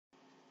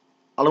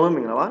အားလုံးပဲမ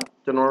င်္ဂလာပါ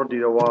ကျွန်တော်တို့ဒီ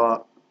တော့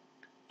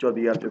ကြော်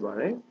ဒီရဖြစ်ပါ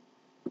တယ်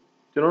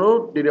ကျွန်တော်တို့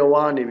ဒီတော့က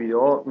နေပြီး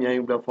တော့မြန်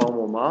ယူ platform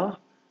ပေါ်မှာ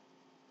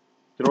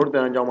ကျွန်တော်တို့တ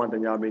န်းအကြောင်းမှတ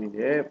င်ပြပေးနေ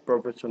တဲ့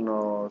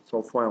professional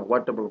software and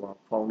web developer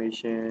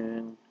foundation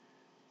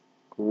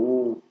ကို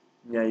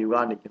မြန်ယူက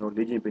နေကျွန်တော်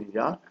လေ့ကျင့်ပေးနေ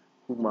တာ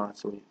ခုမှ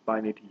ဆိုရင်ပို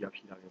င်းလေးထိရောက်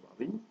ရှိလာခဲ့ပါ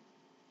ပြီ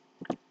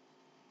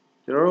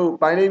ကျွန်တော်တို့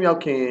ပိုင်းလေးမြော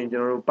က်ခင်ကျွ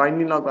န်တော်တို့ပိုင်း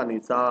လေးလောက်ကနေ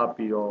စ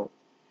ပြီးတော့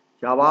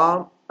Java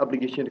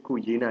application တစ်ခု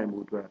ရေးနိုင်မှု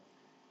အတွက်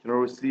ကျွန်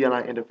တော်တို့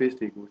CLI interface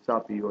တွေကိုစ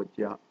ပြီးတော့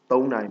ကြာ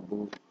သုံးနိုင်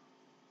ဖို့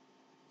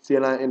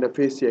CLI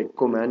interface ရဲ့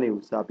command တွေ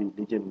ကိုစပြီး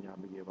လေ့ကျင့်နေရ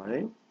ပြီခဲ့ပါတ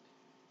ယ်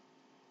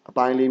အ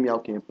ပိုင်းလေးမြော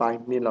က်ခင်ပိုင်း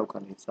နှစ်လောက်က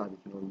နေစပြီး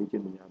ကျွန်တော်လေ့ကျ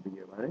င့်နေရပြီ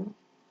ခဲ့ပါတယ်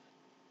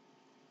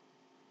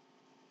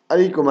အဲ့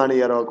ဒီ command တွေ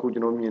ကတော့အခုကျွ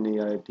န်တော်မြင်နေ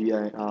ရတဲ့ dir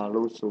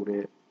လို့ဆို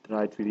တဲ့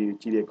directory တွေ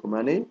ကြီးတဲ့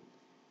command တွေ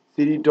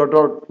cd dot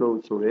လို့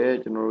ဆိုတဲ့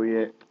ကျွန်တော်တို့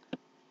ရဲ့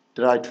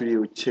directory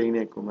ကို chain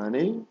တဲ့ command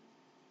တွေ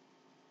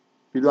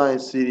ပြီးတော့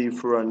cd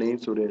folder name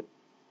ဆိုတဲ့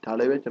ဒါ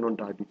လည်းပဲကျွန်တော်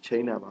directory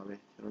chain တာပါပဲ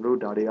ကျွန်တော်တို့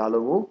ဒါတွေအား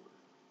လုံးကို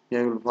မြ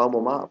န်ယူဖောင်း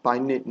ပေါ်မှာအပို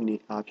င်းနှစ်အနေ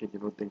အားဖြင့်ကျွ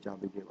န်တော်သင်ကြား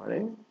ပေးခဲ့ပါတ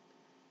ယ်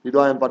ပြီး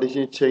တော့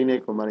partition chain တဲ့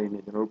command တွေ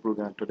နဲ့ကျွန်တော်တို့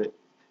program ထွက်တဲ့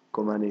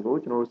command တွေကို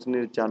ကျွန်တော်တို့စန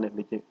စ်တကျနဲ့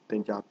လေ့ကျင့်သ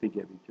င်ကြားပေး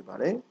ခဲ့ပြီးဖြစ်ပါ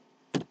တယ်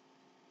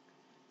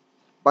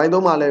ပိုင်း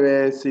သုံးမှာလည်းပဲ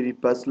cd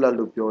buslet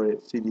လို့ပြောတဲ့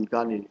cd က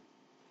နေ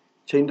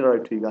chain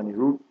directory ကနေ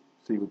root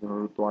စီကိုကျွန်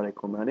တော်တို့သွားတဲ့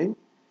command တွေ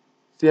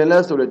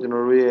cls ဆိုတဲ့ကျွန်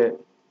တော်တို့ရဲ့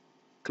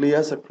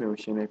clear screen ကို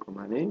ရှင်းတဲ့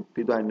command တွေ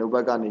ပြီးတော့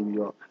notepad ကနေပြီး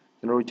တော့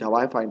ကျွန်တော်တို့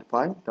java file တစ်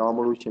file ဒါမှ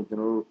မဟုတ်ရှင်ကျွန်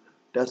တော်တို့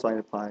test file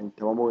တစ် file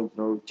ဒါမှမဟုတ်ကျွန်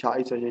တော်တို့ char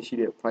extension ရှိ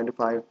တဲ့ file တစ်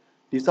file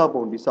ဒီစောက်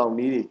ပုံဒီစောက်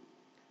နည်း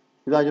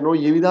တွေဒါကျွန်တော်တို့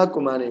ရေးပြီးသား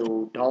command တွေကို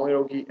down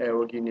arrow key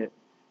arrow key နဲ့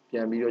ပြ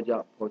န်ပြီး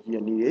တော့ပေါ်ကြည့်ရ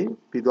နည်းတွေ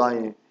ပြီးသွားရ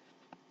င်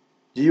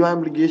GUI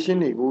application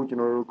တွေကိုကျွန်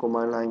တော်တို့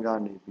command line က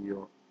နေပြီး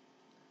တော့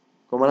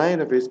command line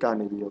interface က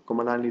နေပြီးတော့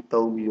command line လေး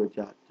သုံးပြီးတော့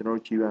ကျွန်တော်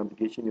တို့ GUI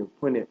application တွေကို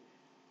ဖွင့်န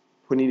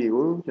ည်းတွေ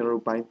ကိုကျွန်တော်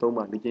တို့ပိုင်း3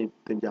မှာလေ့ကျင့်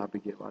သင်ကြား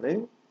ပေးခဲ့ပါတယ်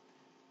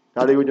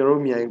ဒါတွေကိုကျွန်တော်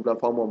တို့မြန်ယူ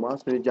platform ပေါ်မှာ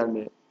စနစ်ကျ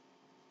နဲ့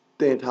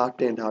တင်ထား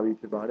ပြီး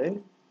ဖြစ်ပါတယ်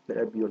လ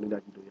က်ပြီးတော့လေ့လာ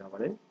ကြည့်လို့ရပါ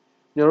တယ်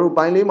ကျွန်တော်တို့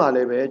ပိုင်းလေးမှာလ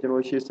ည်းပဲကျွန်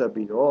တော်ရှေ့ဆက်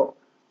ပြီးတော့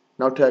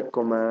နောက်ထပ်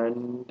command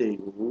တွေ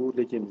ကို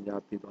လေ့ကျင့်သင်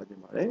ကြားပေးသွားခြ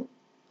င်းပါတယ်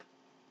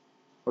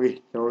โอเค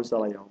ကျွန်တော်တို့စ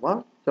လိုက်အောင်ပါ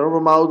ကျွန်တော်ပ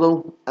ထမဆုံး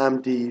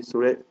md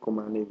ဆိုတဲ့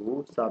command လေးကို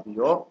စပြီး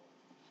တော့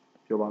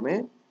ပြောပါမယ်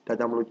ဒါ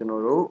ကြောင့်မလို့ကျွန်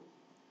တော်တို့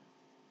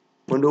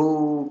window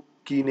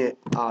key နဲ့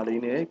r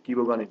လေးနဲ့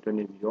keyboard ကနေတွန်း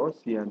နေပြီးတော့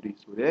cmd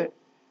ဆိုတဲ့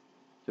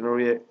ကျွန်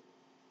တော်ရဲ့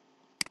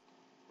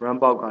run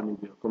box ကနေ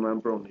ပြီးတော့ command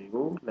prompt လေး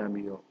ကိုလှမ်း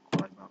ပြီးတော့ခေါ်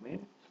လိုက်ပါမယ်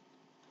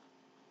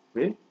โอเค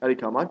အဲ့ဒီ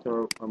ခါမှာကျွန်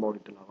တော်တို့ run box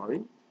လေးတက်လာပါပြီ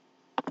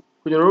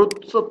ခုကျွန်တော်တို့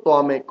ဆက်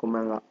သွားမယ့်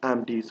command က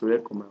md ဆို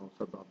တဲ့ command ကိုဆ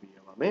က်သွားပြီးရ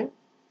ပါမယ်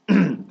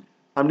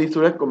md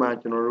ဆိုတဲ့ command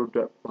ကျွန်တော်တို့အ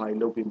တွက်ဘာတွေ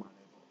လုပ်ပေးမှာ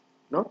လဲပေါ့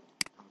เนาะ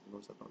ဒါကျွန်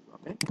တော်ဆက်သွားပြပါ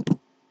မယ်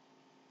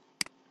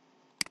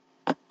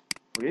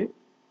โอเค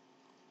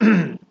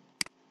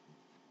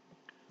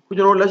ခု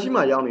ကျွန်တော်လက်ရှိ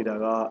မှာရောက်နေတာ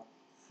က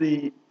c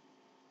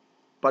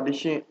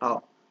partition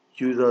out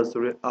user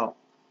ဆိုတဲ့ out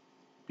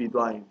ပြီး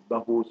သွားရင်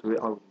buffer ဆိုတဲ့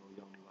out ကို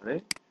ကျွန်တော်ရောက်နေပါတယ်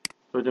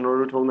ဆိုတော့ကျွန်တော်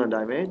တို့ထုံးစံ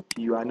တိုင်းပဲ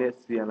GUI နဲ့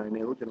CLI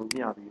နဲ့ကိုကျွန်တော်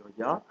မျှပြီးတော့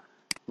ကြာ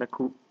နှစ်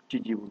ခုကြ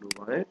ည့်ဖို့လို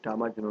ပါတယ်ဒါ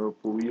မှကျွန်တော်တို့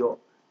ပို့ပြီးတော့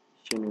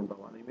ရှင်းလင်း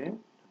သွားပါလိမ့်မယ်ဒါ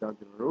ကြောင့်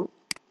ကျွန်တော်တို့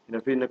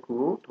interface နှစ်ခု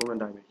ကိုထုံးစံ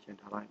တိုင်းပဲရှင်း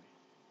ထားလိုက်မယ်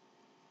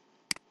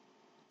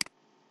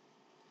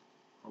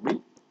ဟုတ်ပြီ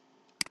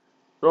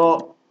ဆိုတော့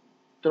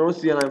ကျွန်တော်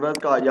CLI ဘက်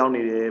ကရောက်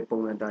နေတဲ့ပုံ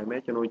စံတိုင်းပဲ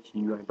ကျွန်တော်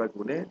GUI ဘက်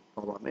ကိုလည်း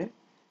ပေါ်ပါမယ်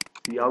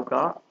C အောက်က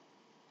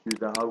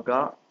user အောက်က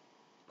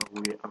ဘဝ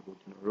ရဲ့အောက်ကို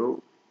ကျွန်တော်တို့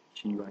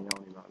GUI ရော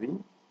က်နေပါပြီ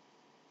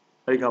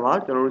အဲဒီခါမှာ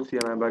ကျွန်တော်တို့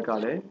CLI ဘက်က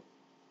လည်း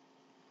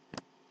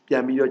ပြ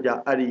န်ပြီးတော့ကြာ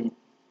အဲ့ဒီ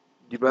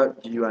ဘက်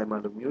GUI မှာ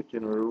လိုမျိုးကျွ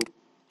န်တော်တို့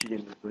ကြည့်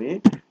နေဆိုရင်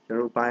ကျွန်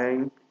တော်တို့ဘိုင်း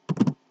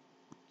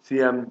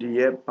CMD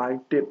ရဲ့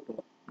byte tip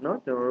ပေါ့เนาะ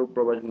ကျွန်တော်တို့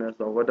professional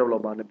software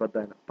developer နဲ့ပတ်သ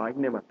က်တာ byte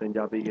နဲ့မှာသင်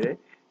ကြားပေးခဲ့တဲ့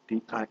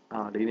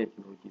dir လေးနဲ့ကျွ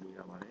န်တော်ကြည့်လို့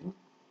ရပါတယ်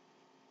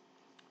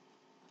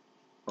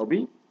ဟုတ်ပြီ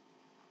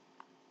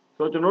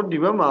ဆိုတော့ကျွန်တော်ဒီ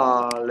ဘက်မှာ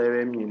လည်း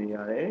ပဲမြင်နေရ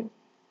တယ်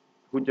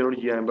အခုကျွန်တော်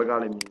GI ဘက်က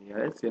လည်းမြင်နေရ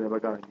တယ် CLI ဘ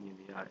က်ကလည်းမြင်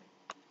နေရတယ်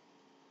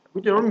အခု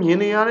ကျွန်တော်မြင်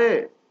နေရတဲ့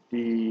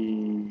ဒီ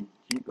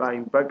GI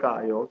ဘက်က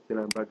ရော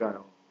CLI ဘက်က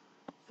ရော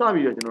စ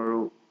ပြီးတော့ကျွန်တော်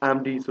တို့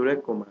md ဆိုတဲ့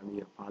command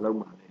လေးကဘာလုပ်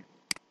မှာလဲ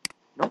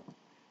เนาะ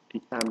ဒီ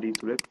md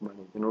ဆိုတဲ့ command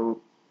ကိုကျွန်တော်တို့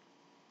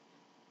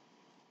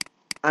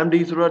md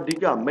ဆိုတော့အဓိ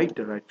က make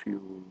directory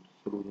ကို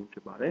ဆိုလိုရင်းဖြ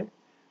စ်ပါတယ်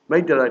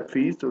make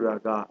directory ဆိုတာ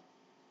က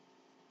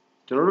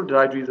ကျွန်တော်တို့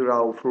directory ဆိုတာ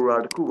ကို folder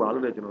တစ်ခုပါ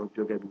လို့လည်းကျွန်တော်တို့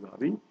ပြောခဲ့ပြီးပါ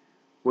ပြီ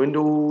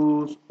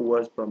Windows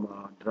OS ဘက်မှာ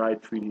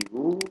directory တွေ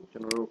ကိုကျွ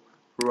န်တော်တို့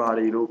folder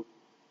တွေလို့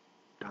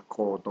ဒါ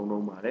ခေါ်သုံး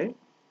လုံးပါတယ်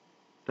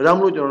ဒါကြောင့်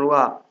မလို့ကျွန်တော်တို့က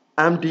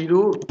md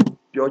လို့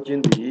ပြောခြ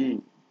င်းဒီ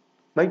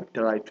make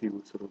directory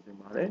ကိုဆိုလိုတင်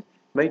ပါတယ်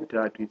make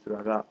directory ဆို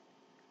တာက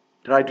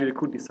directory တစ်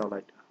ခုတည်ဆောက်လို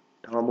က်တာ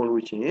ဒါမှမဟုတ်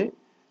လို့ရှိရင်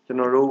ကျွန်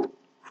တော်တို့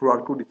folder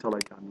တစ်ခုတည်ဆောက်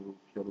လိုက်တာမျိုး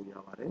ပြောလို့ရ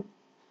ပါတယ်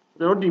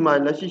ကျွန်တော်တို့ဒီမှာ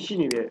လက်ရှိရှိ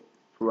နေတဲ့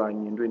folder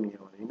မြင်တွေ့နေရ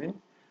ပါလိမ့်မယ်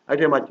အဲ့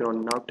ဒီမှာကျွန်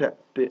တော်နောက်ထပ်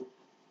တစ်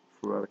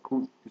folder တစ်ခု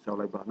တည်ဆောက်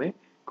လိုက်ပါမယ်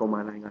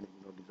command line ကနေကျွ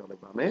န်တော်တည်ဆောက်လို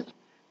က်ပါမယ်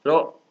ဆို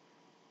တော့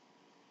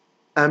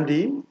md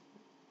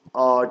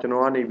ကျွန်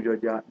တော်ကနေပြီး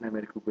တော့ကြာနာမ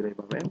ည်တစ်ခုပေးလိုက်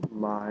ပါမယ်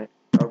my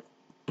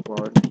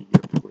folder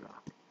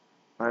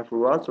my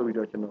fluor ဆိုပြီး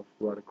တော့ကျွန်တော်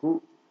fluor တစ်ခု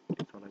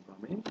ဆောက်လိုက်ပါ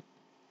မယ်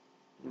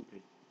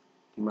okay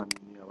ဒီမှာမြ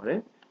င်ရပါတယ်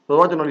ဆို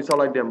တော့ကျွန်တော်ဒီဆောက်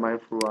လိုက်တဲ့ my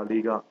fluor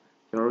လေးက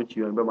ကျွန်တော်တို့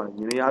GUI ဘက်မှာ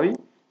မြင်နေရပြီ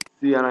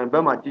CLI ဘ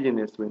က်မှာကြည့်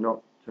နေဆိုရင်တော့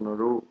ကျွန်တော်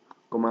တို့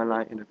command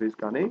line interface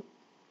ကနေ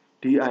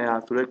dir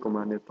ဆိုတဲ့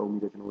command နဲ့သုံး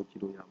ပြီးတော့ကျွန်တော်တို့ကြ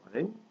ည့်လို့ရပါတ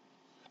ယ်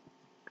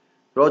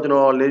တော့ကျွန်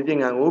တော်လေ့ကျင့်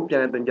ခန်းကိုပြ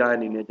န်တင်ကြားရတဲ့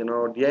အနေနဲ့ကျွန်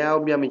တော် dir ကို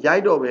ပြန်မရို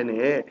က်တော့ဘဲ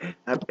နဲ့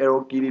arrow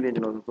key လေးနဲ့ကျွ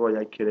န်တော်စော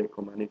ရိုက်ခဲ့တဲ့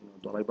command လေးကျွန်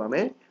တော်တွားလိုက်ပါမ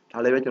ယ်ဒါ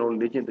လည်းပဲကျွန်တော်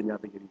လေ့ကျင့်တင်ကြား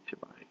ပေးခဲ့ပြီးဖြစ်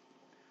ပါတယ်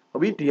ဟု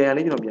တ်ပြီ dir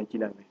လေးကျွန်တော်ပြန်ကြ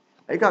ည့်လိုက်မယ်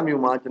အဲ့က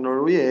မျိုးမှာကျွန်တော်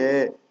တို့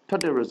ရဲ့ထွ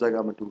က်တဲ့ result က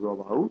မတူတော့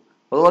ပါဘူး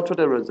ဘာလို့ထွက်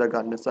တဲ့ result က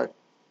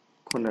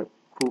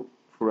29ခု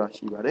fluor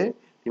ရှိပါတယ်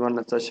ဒီမှာ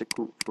28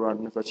ခု fluor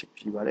 28ခု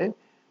ရှိပါတယ်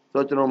ဆို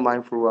တော့ကျွန်တော် my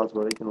fluor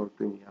ဆိုတော့ကျွန်တော်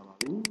တွေ့နေရပါ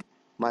ပြီ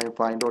my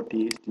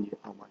file.txt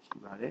အောက်မှာရှိ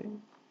ပါတယ်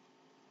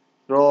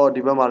တော့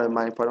ဒီဘက်မှာလည်း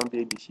my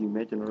file.txt ရှိမ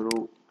ယ်ကျွန်တော်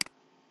တို့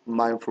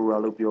my fluor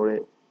လို့ပြော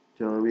တဲ့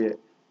ကျွန်တော်တို့ရဲ့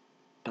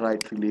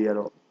directory လေးက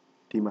တော့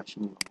ဒီမှာရှိ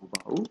နေမှာမဟုတ်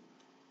ပါဘူး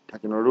ဒါ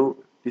ကျွန်တော်တို့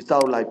ဒီစော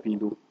က်လိုက်ပြီး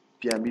လို့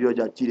ပြန်ပြီးတော့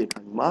ကြည့်တဲ့အ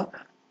ခါမှာ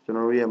ကျွန်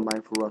တော်တို့ရဲ့ my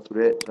fluor ဆို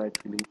တဲ့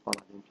directory လေးပါ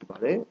လာခြင်းဖြစ်ပါ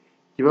တယ်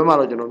ဒီဘက်မှာ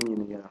တော့ကျွန်တော်မြင်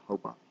နေရတာဟု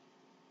တ်ပါ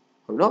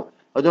ဟုတ်နော်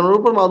ကျွန်တော်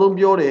တို့ပထမဆုံး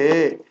ပြောတဲ့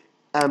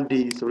md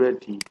ဆိုတဲ့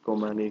ဒီ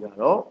command လေးက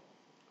တော့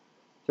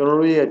ကျွန်တော်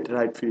တို့ရဲ့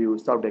directory ကို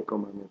စောက်တဲ့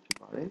command ပဲဖြစ်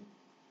ပါတယ်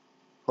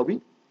ဟုတ်ပြီ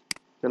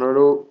ကျွန်တော်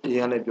တို့အရ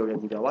င်ကလည်းပြောခဲ့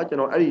ပြီးသားပါကျွန်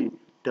တော်အဲ့ဒီ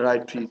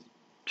directory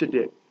ဖြစ်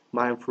တဲ့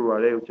my fluor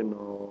လေးကိုကျွန်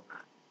တော်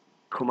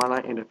command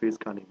line interface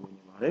ကနေဝင်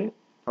နေပါတယ်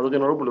ဒါဆိုကျွ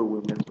န်တော်တို့ဘယ်လိုဝ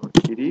င်မလဲဆိုတော့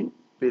cd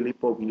space လေး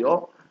ပုတ်ပြီး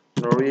တော့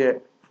ကျွန်တော်တို့ရဲ့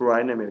fluor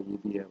နာမည်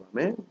ရေးပြရပါမ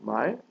ယ်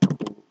my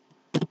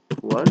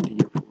fluor ဒီ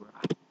fluor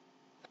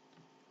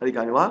အဲ့ဒီက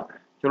နေမှာ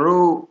ကျွန်တော်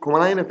တို့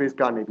command line interface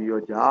ကနေပြီး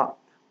တော့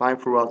my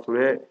fluor ဆို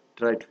တဲ့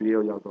directory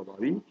ကိုရောက်တော့ပါ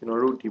ပြီကျွန်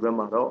တော်တို့ဒီဘက်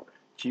မှာတော့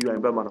GUI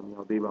ဘက်မှာတော့မ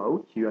ရောက်သေးပါဘူး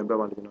GUI ဘက်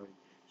မှာလည်းကျွန်တော်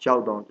ရော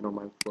က်တော့ကျွန်တော်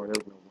my fluor ကို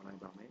ကျွန်တော်ဝင်လို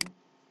က်ပါမယ်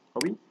ဟု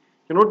တ်ပြီ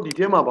ကျွန်တော်ဒီ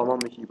ထဲမှာဘာမှ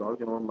မရှိပါဘူး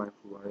ကျွန်တော် my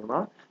fluor ထဲမှာ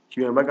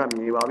GUI ဘက်ကမြင်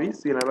နေပါပြီ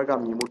CLI ဘက်က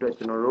မြင်မှုအတွက်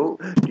ကျွန်တော်တို့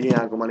ဒီ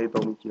ဟာ command လေး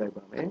သုံးပြီးကြည့်လိုက်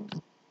ပါမယ်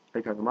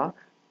အဲ့ခါမှာ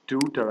do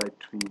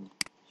directory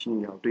ရှင်း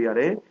ရအောင်တွေ့ရ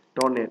တယ်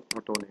 .net ပါ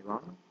ဒါ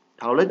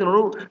ကိုလည်းကျွန်တော်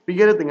တို့ပြီး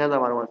ခဲ့တဲ့သင်ခန်းစာ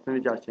မှာတော့စန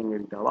စ်ကြရှင်းခဲ့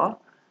ပြီးသားပါ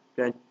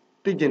ပြန်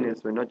သိကျင်နေ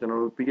ဆိုရင်တော့ကျွန်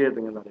တော်တို့ပြီးခဲ့တဲ့သ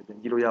င်ခန်းစာတွေပြန်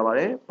ကြည့်လို့ရပါတ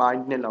ယ်ပို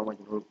င်းနှစ်လောက်မှ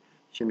ကျွန်တော်တို့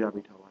ရှင်းပြ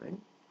ပေးထားပါတယ်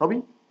ဟုတ်ပြီ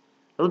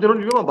အဲ့တော့ကျွန်တော်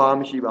ဒီဘက်မှာဘာ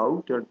မှမရှိပါဘူး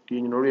ဒီကျွန်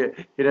တော်တို့ရဲ့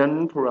hidden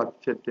product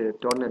ဖြစ်တဲ့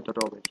 .net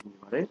ပဲရှိနေ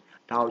ပါတယ်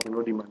ဒါကိုကျွန်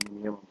တော်တို့ဒီမှာမြင်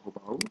နေရမှာမဟုတ်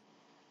ပါဘူး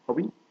ဟုတ်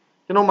ပြီ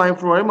ကျွန်တော် my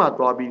fluor မှာ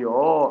သွားပြီး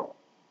တော့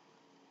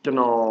ကျွန်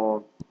တော်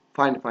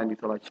find လေး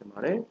ဆောက်လိုက်ချင်ပါ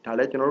တယ်ဒါလ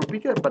ည်းကျွန်တော်တို့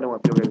ပြီးခဲ့တဲ့ပတ်တော့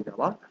ပြောခဲ့ကြ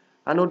ပါ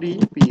anod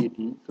pad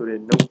ဆိုတဲ့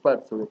notepad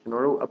ဆိုတဲ့ကျွန်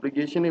တော်တို့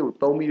application လေးကို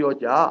သုံးပြီးတော့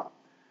ကျွ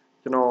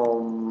န်တော်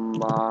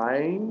my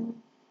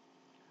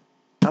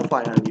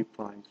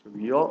file ဆို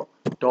ပြီးတော့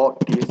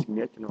 .txt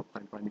နဲ့ကျွန်တော်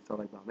file လေးဆောက်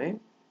လိုက်ပါမယ်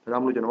ဒါကြော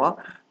င့်မလို့ကျွန်တော်က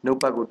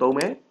notepad ကိုသုံးမ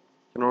ယ်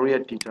ကျွန်တော်တို့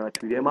ရဲ့ data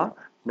tree ထဲမှာ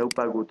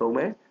notepad ကိုသုံးမ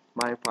ယ်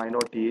my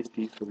file.txt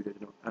ဆိုပြီးတော့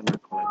ကျွန်တော် enter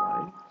ခေါ်လိုက်ပါတ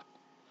ယ်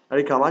အဲ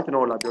ဒီခါမှာကျွန်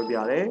တော်လာပြောပြရ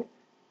တယ်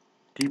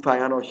ဒီ file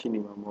ကတော့ရှိနေ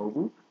မှာမဟုတ်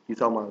ဘူးဒီ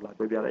ဆောက်မှာလာ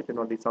ပြောပြရတယ်ကျွန်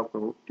တော်ဒီဆောက်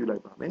ကိုပြုလို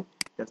က်ပါမယ်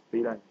yes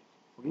ပေးလိုက်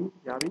ဟုတ်ပြီ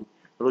ရပြီ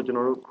ဒါဆိုကျွန်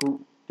တော်တို့ခု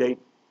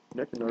date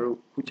နဲ့ကျွန်တော်တို့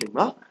ခုချိန်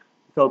မှာ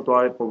ဆောက်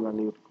သွားတဲ့ပုံစံ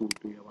လေးကိုတစ်ခု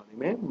တွေ့ရပါလိမ့်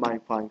မယ် my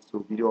file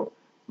ဆိုပြီးတော့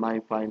my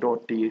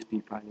file.txt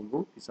file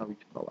ကိုဒီဆောက်ပြီး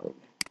ဖြစ်သွားပါလိမ့်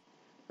မယ်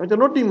ကျွ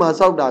န်တော်ဒီမှာ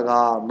ဆောက်တာက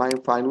my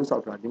file လို့ဆော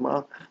က်တာဒီမှာ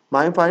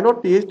my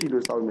file.txt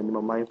လို့ဆောက်နေဒီ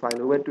မှာ my file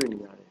လို့ပဲတွေ့နေ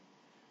ရတယ်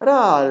အဲ့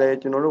ဒါလည်း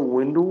ကျွန်တော်တို့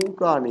window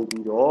ကနေ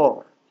ပြီးတော့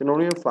ကျွန်တော်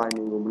တို့ရဲ့ file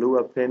တွေကိုမလိုအ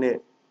ပ်ဖဲနဲ့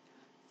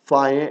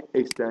file ရဲ့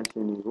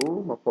extension တွေကို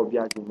မဖော်ပြ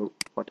ခြင်းလို့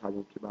ခေါ်ထားခြ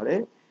င်းဖြစ်ပါတ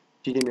ယ်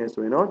ကြည့်နေ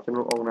ဆိုရင်တော့ကျွန်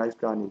တော် organize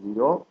ကနေပြီး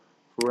တော့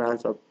run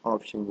sub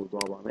option ကို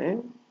သွားပါမယ်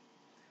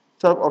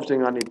sub option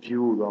ကနေ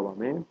view ကိုသွားပါ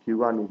မယ် view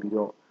ကနေပြီး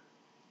တော့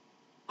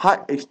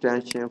hide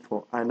extension for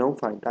unknown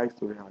file type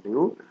ဆိုတဲ့ဟာလေး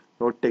ကို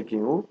တော့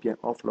tagging ကိုပြန်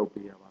off လုပ်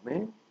ပေးရပါမ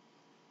ယ်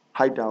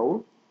hide တာကို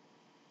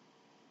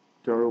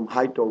ကျွန်တော်တို့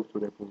hide တော့ဆို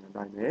တဲ့ပုံစံ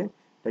တိုင်းပဲ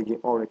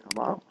tagging off တဲ့အခါ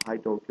မှာ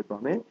hide တော့ဖြစ်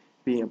သွားမယ်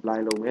ပြီးရင် apply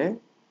လုပ်မယ်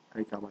အဲ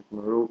ဒီအခါမှာကျွန်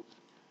တော်တို့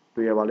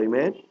တွေ့ရပါလိမ့်မ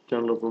ယ်ကျွ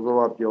န်တော်တို့စော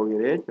စောပြော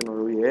ခဲ့တယ်ကျွန်တော်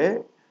တို့ရဲ့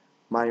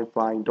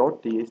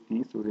myfile.txt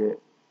ဆိုတဲ့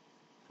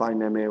file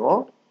နာမည်ရော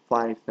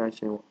file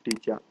extension ကိုတိ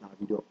ကျလာ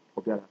ပြီးတော့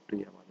ပေါ်ပြတာ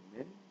တွေ့ရပါလိမ့်မ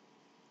ယ်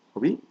ဟု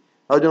တ်ပြီ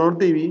အဲ့တော့ကျွန်တော်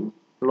တို့သိပြီ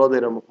လောလောဆ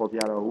ယ်တော့မပေါ်ပြ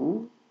တော့ဘူး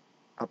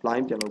apply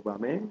ပြန်လုပ်ပါ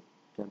မယ်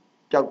ပြန်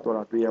ပျောက်သွား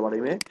တာတွေ့ရပါလိ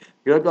မ့်မယ်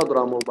ဒီတော့ပျောက်သွား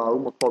တာမဟုတ်ပါ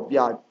ဘူးမပေါ်ပြ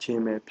ခြ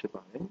င်းပဲဖြစ်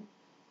ပါတယ်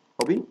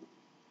ဟုတ်ပြီ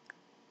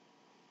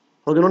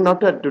ဟိုကျွန်တော်နောက်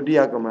ထပ်ဒုတိယ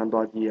command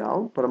သွားကြည့်အော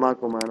င်ပထမ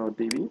command တော့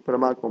သိပြီပထ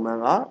မ command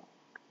က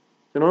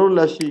ကျွန်တော်တို့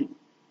လက်ရှိ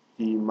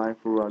ဒီ my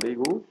fluor လေး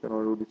ကိုကျွန်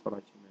တော်တို့ဒီဆောက်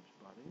လိုက်ခြင်းပဲဖြစ်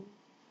ပါတယ်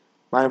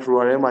my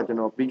fluor ထဲမှာကျွန်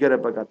တော်ပြီးခဲ့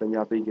တဲ့ဘက်ကတင်ပြ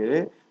ပေးခဲ့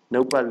တဲ့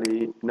notepad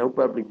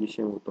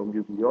application ကိုအသုံး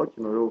ပြုပြီးတော့ကျွ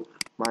န်တော်တို့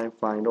my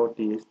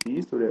file.txt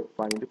ဆိုတဲ့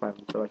file တစ် file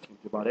ကိုဆောက်လိုက်ခြင်း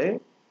ဖြစ်ပါတယ်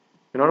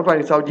ကျွန်တော်တို့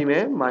file ဆောက်ကြည့်မ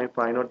ယ် my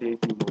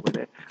file.txt ကို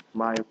ပဲ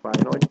my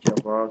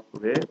file.java ဆို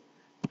တဲ့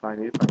file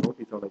လေး file ကိုတ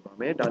ည်ဆောက်လိုက်ပါ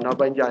မယ်ဒါနောက်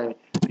ပိုင်းကျရင်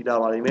ပြီးလာ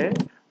ပါလိမ့်မယ်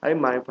အဲ့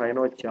my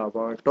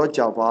file.java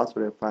ဆို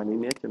တဲ့ file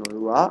လေးနဲ့ကျွန်တော်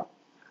တို့က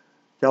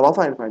Java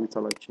file ကိုဆော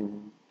က်လိုက်ခြင်း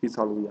တည်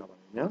ဆောက်လို့ရပါ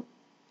တယ်နော်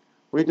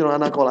။ဒီကျွန်တော်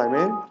အနာခေါ်လိုက်မ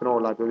ယ်ကျွန်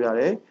တော်လာပြောပြ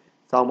တယ်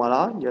။စောင်းပါ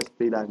လား yes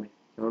ပေးလိုက်မယ်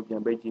ကျွန်တော်ပြ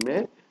န်ပိတ်ကြည့်မ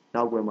ယ်။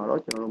နောက်ွယ်မှာ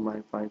တော့ကျွန်တော်တို့ my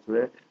file ဆို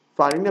တဲ့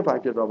file နဲ့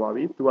file ဖြစ်သွားပါ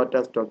ပြီသူက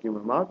test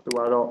document မှာသူက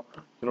တော့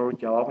ကျွန်တော်တို့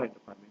Java file တ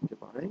စ် file ပဲဖြစ်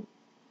ပါတယ်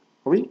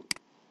ဟုတ်ပြီ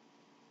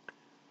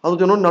အဲ့တော့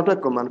ကျွန်တော်နောက်ထပ်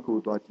command ကို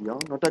သွားကြည့်အော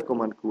င်နောက်ထပ်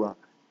command က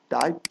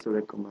type ဆို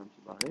တဲ့ command ဖြ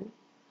စ်ပါတယ်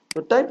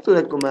ဆို type ဆို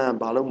တဲ့ command က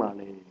ဘာလုပ်မှာ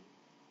လဲ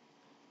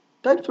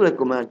type ဆိုတဲ့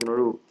command ကကျွန်တော်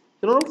တို့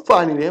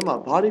file ထဲမှာ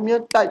ဘာတွေ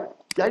များ type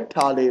ရိုက်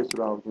ထားလဲဆို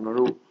တာကိုကျွန်တော်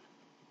တို့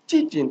ကြ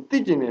ည့်ကျင်သိ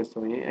ကျင်နေ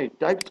ဆိုရင်အဲ့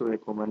type ဆိုတဲ့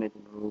command နဲ့ကျွ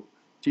န်တော်တို့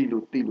ကြည့်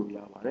လို့သိလို့ရ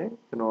ပါတယ်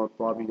ကျွန်တော်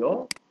သွားပြီးတော့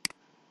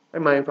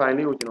အဲ့ my file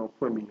လေးကိုကျွန်တော်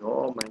ဖွင့်ပြီး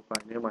တော့ my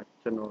file ထဲမှာ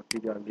ကျွန်တော်ဒီ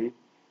ကြလေး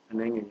အ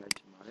နှဲငယ်ရိုက်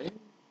ချင်ပါတယ်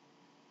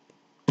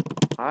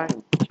hi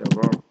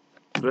Java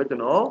ဆိုတော့ကျွ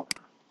န်တော်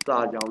စာ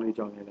ကြောင်းလေး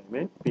ကြောင်းလေးလိုက်မ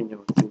ယ်ပြီးကျွန်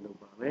တော် save လုပ်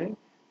ပါမယ်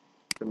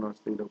ကျွန်တော်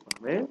save လုပ်ပါ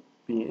မယ်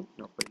ပြီးရင်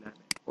တော့ပိတ်လိုက်မ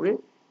ယ် okay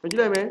ကြည့်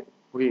လိုက်မယ်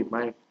okay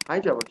my hi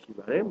Java ရှိ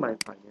ပါတယ် my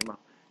file ထဲမှာ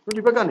ကျွန်တော်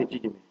ဒီဘက်ကနေကြ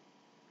ည့်ကြည့်မယ်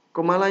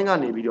command line က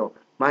နေပြီးတော့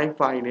my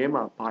file ထဲ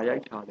မှာဘာရို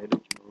က်ထားလဲ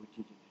လို့ကျွန်တော်တို့ကြ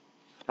ည့်ကြည့်မယ်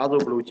ဒါဆို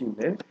ဘယ်လိုကြည့်မ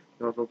လဲ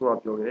ကျွန်တော်စောစောက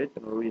ပြောခဲ့တယ်ကျွ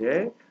န်တော်တို့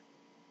ရဲ့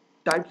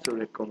type ဆို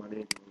တဲ့ command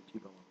လေးကိုကြ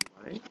ည့်ပါမှာဖြစ်ပါ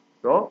တယ်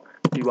ဆိုတော့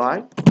dy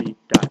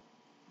type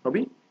ဟုတ်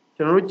ပြီ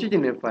ကျွန်တော်တို့ကြည့်ချ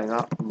င်တဲ့ file က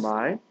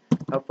my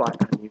file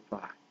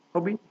file ဟု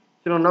တ်ပြီ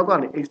ကျွန်တော်နောက်က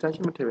နေ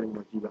extension မထည့်ဘဲကျွန်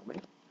တော်ကြည့်ပါမ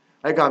ယ်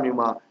အဲ့ကမျိုး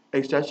မှာ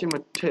extension မ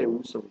ထည့်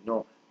ဘူးဆိုရင်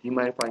တော့ဒီ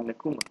my file နှစ်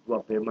ခုမှာသူက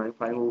ဘယ် my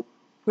file ကို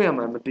ဖွင့်ရ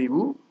မှန်းမသိ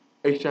ဘူး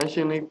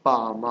extension လေးပါ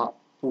မှ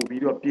ပို့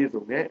ပြီးတော့ပြည့်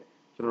စုံတဲ့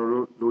ကျွန်တော်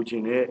တို့လိုချ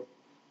င်တဲ့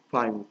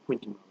file ကိုဖွင့်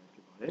ကြည့်မှာဖြ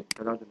စ်ပါတယ်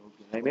ဒါကြောင့်ကျွန်တော်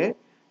ပြန်လိုက်မယ်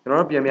ကျွန်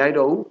တော်ပြန်မရိုက်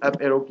တော့ဘူး up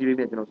arrow key လေး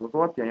နဲ့ကျွန်တော်စော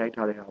စောပြန်ရိုက်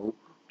ထားတဲ့ဟာကို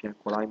ပြန်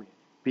ခေါ်လိုက်မယ်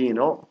ပြီးရင်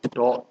တော့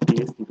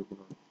 .tsd လို့ကျွန်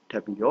တော်ထ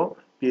ပ်ပြီးတော့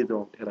ပြည့်စုံ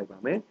ထည့်လိုက်ပါ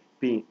မယ်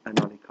ပြီးရင်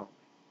enter လေးခေါက်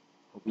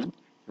ဟုတ်ပြီ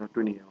ကျွန်တော်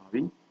တွေ့နေရပါ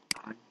ပြီ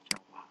hi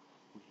Java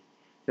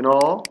ကျွန်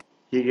တော်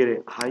ရေးခဲ့တဲ့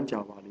hi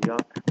Java လေးက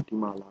ဒီ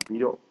မှာလာ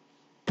ပြီးတော့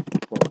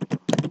ပေါ်နေ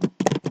ပါတယ်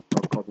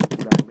တော့ copy လု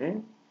ပ်လိုက်မယ်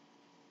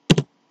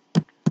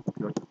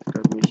ပြီးတော့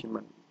exclamation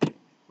mark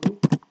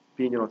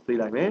ပြီးရင်ကျွန်တော် save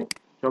လိုက်မယ်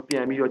ကျွန်တော်ပြ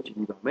န်ပြီးတော့ကြ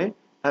ည့်ပါမယ်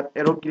up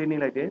arrow key လေးနှိ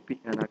ပ်လိုက်တယ်ပြီး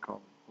enter ခေါ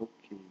က်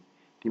okay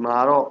ဒီမှာ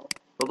တော့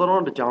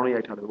တော်တစ်ကြောင်းလေး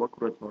ရိုက်ထားတယ်ပေါ့ခု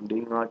တော့ကျွန်တော်၄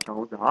၅ချော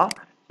င်းစာ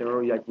ကျွန်တော်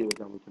တို့ရိုက်ကြည့်လို့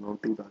ကြောင့်ကျွန်တော်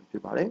သိတာဖြ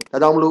စ်ပါတယ်ဒါ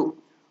ကြောင့်မလို့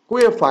ကို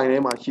ယ့်ရဲ့ file ထဲ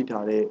မှာရှိ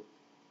ထားတဲ့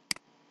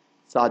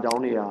စာကြော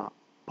င်းတွေက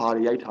ဘာ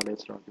တွေရိုက်ထားလဲ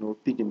ဆိုတော့ကျွန်တော်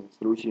သိကြမယ်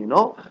ဆိုလို့ရှိရင်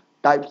တော့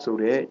type ဆို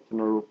တဲ့ကျွန်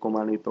တော်တို့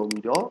command လေးသုံး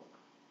ပြီးတော့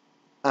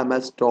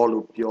ms store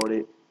လို့ပြော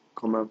တဲ့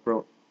command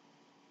prompt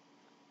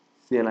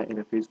CLI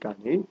interface က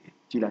နေ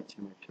ကြည့်လိုက်ခြ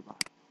င်းပဲဖြစ်ပါတ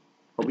ယ်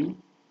ဟုတ်ပြီ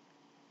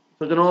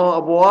ဆိုတော့ကျွန်တော်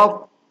အပေါ်က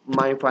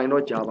my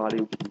file.java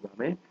လေးကိုကြည့်ပါ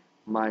မယ်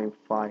my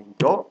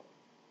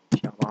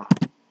file.java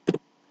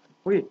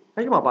ဟုတ်ပြီ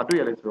အဲ့ဒီမှာဘာတွေ့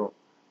ရလဲဆိုတော့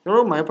ကျွန်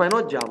တော်တို့ my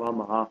file.java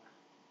မှာ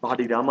ဘာ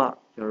data မှ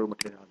ကျွန်တော်တို့မ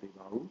ထည့်ထားသေး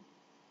ပါဘူး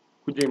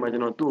ခုချိန်မှာကျွ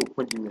န်တော်သူ့ကိုဖွ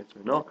င့်ကြည့်မယ်ဆို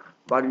ရင်တော့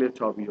ဘာလေးလေး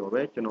ထောက်ပြီးတော့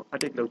ပဲကျွန်တော်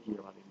edit လုပ်ကြည့်ရ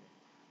ပါလိမ့်မယ်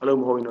အဲ့လို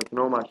မဟုတ်ရင်တော့ကျွန်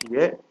တော်မှရှိ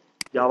ရဲ့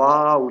Java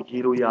ကို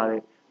ရေးလို့ရ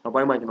တဲ့နောက်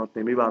ပိုင်းမှာကျွန်တော်သ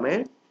င်ပေးပါမယ်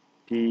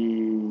ဒီ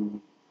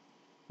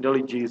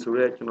IntelliJ ဆို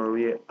တဲ့ကျွန်တော်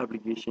တို့ရဲ့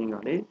application က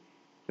နေ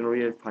ကျွန်တော်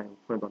ရဲ့ file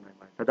ဖွင့်သွားနိုင်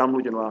ပါတယ်ဒါကြောင့်မ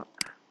လို့ကျွန်တော်က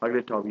ဘာ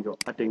လေးထောက်ပြီးတော့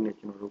edit နဲ့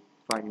ကျွန်တော်တို့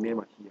file ထဲ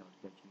မှာရှိအောင်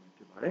ပြန်ကြည့်မှာ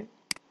ဖြစ်ပါတယ်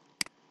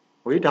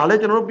ဟိုဒါလည်း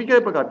ကျွန်တော်တို့ပြီးခဲ့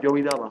တဲ့ဘက်ကပြော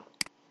ပြီးသားပါ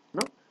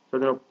နော်ဆို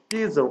တော့ကျွန်တော်ပြ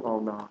ည့်စုံအော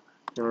င်ဒါ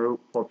ကျွန်တော်တို့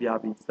ပေါ်ပြ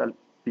ပြီးဆက်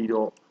ပြီး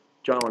တော့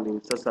ကြောင်း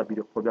လေးဆက်ပြီး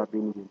တော့ပေါ်ပြ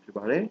ပေးနေခြင်းဖြစ်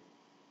ပါတယ်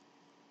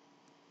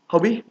ဟု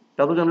တ်ပြီ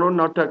ဒါဆိုကျွန်တော်တို့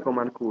နောက်ထပ်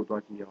command တစ်ခုကို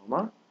သွားကြည့်ရအောင်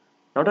ပါ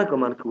နောက်ထပ်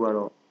command တစ်ခုက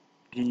တော့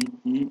der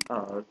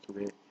ဆို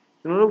တဲ့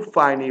ကျွန်တော်တို့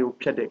file တွေကို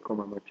ဖြတ်တဲ့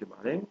command ပဲဖြစ်ပါ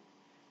တယ်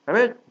ဒါ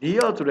ပေမဲ့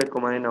der ဆိုတဲ့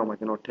command ရဲ့နောက်မှာ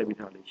ကျွန်တော်ထည့်ပေး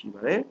ထားလေးရှိ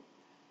ပါတယ်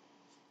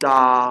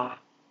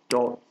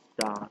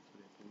star.star ဆို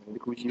တဲ့ command တ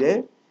စ်ခုရှိတယ်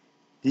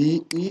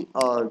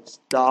del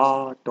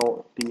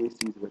star.txt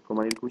ဆိုတဲ့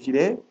command တစ်ခုရှိတ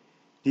ယ်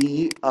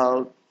del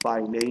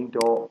file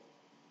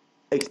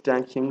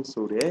name.extension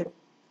ဆိုတဲ့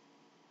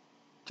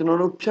ကျွန်တော်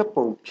တို့ဖြတ်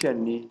ပုံဖြတ်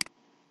နည်း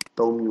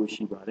၃မျိုး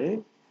ရှိပါတယ်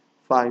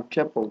file ဖြ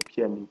တ်ပုံဖြ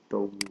တ်နည်း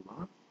၃မျိုးပါ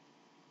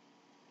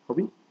ဟုတ်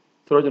ပြီ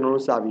ဆိုတော့ကျွန်တော်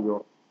တို့စပြီး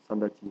တော့စ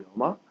မ်းသပ်ကြည့်အောင်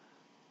ပါ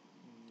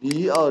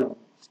del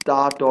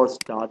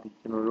star.star ဒီ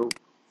ကျွန်တော်တို့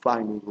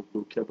file တွေ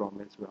ကိုဖြတ်သွားမ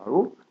ယ်ဆိုတာ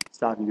ကို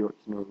စပြီးတော့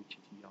ကျွန်တော်တို့ကြ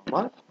ည့်ကြည့်အောင်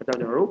ပါအဲဒါ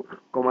ကြောင့်ကျွန်တော်တို့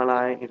command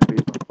line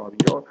interface မှာသွား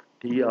ပြီးတော့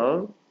del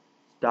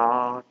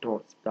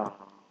star.star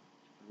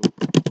လို့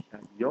ပြ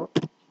န်ပြီးတော့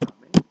ပါ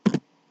မယ်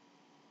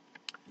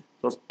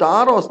ဆို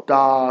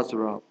star.star ဆို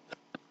တော့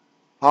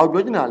ဘာ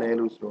ပြောချင်တာလဲ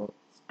လို့ဆိုတော့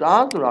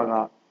star ဆိုတာက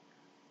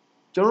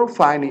ကျွန်တော်တို့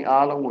file တွေ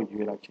အားလုံးကို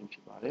ရွေးလိုက်ခြင်းဖြ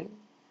စ်ပါတယ်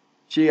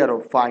ရှေ့က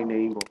တော့ file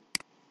name ပေါ့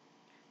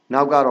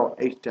နောက်ကတော့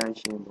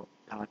extension ပေါ့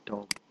ဒါ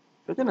တော့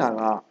ပြောချင်တာ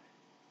က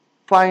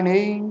file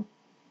name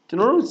ကျွန်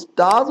တော်တို့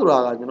star ဆိုတာ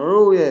ကကျွန်တော်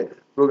တို့ရဲ့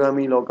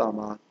programming လောက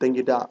မှာသင်္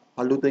ကေတ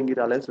ဘာလို့သင်္ကေ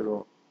တလဲဆို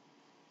တော့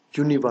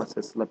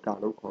universal selector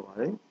လို့ခေါ်ပါ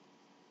တယ်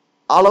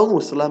အားလုံး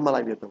ကို select မှတ်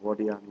လိုက်တဲ့သဘော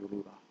တရားမျိုး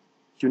လေးပါ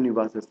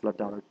universal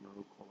selector လို့ကျွန်တော်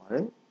တို့ခေါ်ပါတ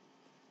ယ်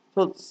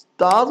ဆို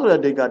star ဆို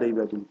တဲ့ data တွေ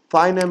ပဲဒီ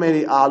file name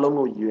တွေအားလုံး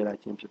ကိုရွေးလို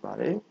က်ခြင်းဖြစ်ပါ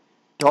တယ်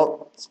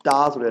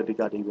 .star ဆိုတဲ့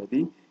data တွေပဲ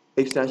ဒီ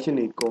extension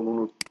တွေအကုန်လုံး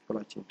လို့ပြော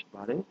လိုက်ခြင်းဖြစ်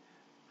ပါတယ်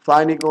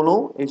file တွေအကုန်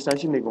လုံး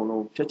extension တွေအကုန်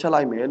လုံးဖြတ်ချက်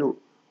လိုက်မယ်လို့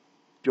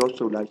ပြော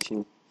ဆိုလိုက်ခြ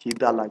င်းရေး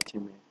သားလိုက်ခြ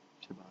င်းပဲ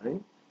ဖြစ်ပါတယ်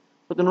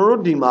ဆိုတော့ကျွန်တော်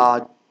တို့ဒီမှာ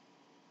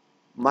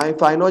my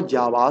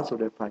file.java ဆို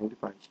တဲ့ file တစ်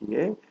file ရှိတ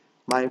ယ်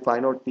my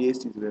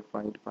file.txt ဆိုတဲ့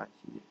file တစ် file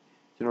ရှိတယ်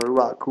ကျွန်တော်တို့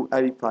ကအခု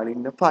အဲ့ဒီ file လေး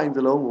နှစ် file စ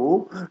လုံးကို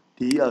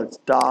dl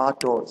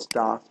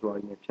star.star ဆိုတာရ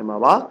င်းနဲ့ဖြစ်မှာ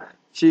ပါ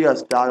ရှေ့က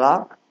star က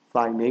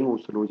file name ကို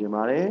ဆိုလိုချင်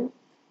ပါတယ်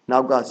နော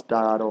က်က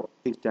star ကတော့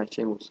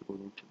extension ကိုဆိုလို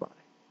ချင်ဖြစ်ပါတ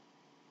ယ်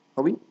ဟု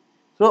တ်ပြီ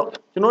ဆိုတော့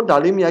ကျွန်တော်ဒါ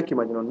လေးမရခင်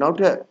မှာကျွန်တော်နောက်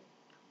ထပ်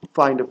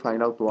file တစ် file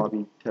လောက်သွား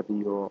ပြီးထပ်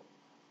ပြီးတော့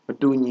မ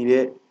တူညီ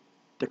တဲ့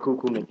တစ်ခု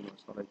ခုနဲ့ကျွန်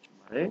တော်ဆောက်လိုက်ချင်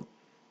ပါတယ်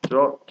ဆို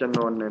တော့ကျွန်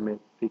တော်နာမည်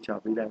သိချ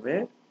ပေးလိုက်မ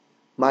ယ်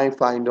my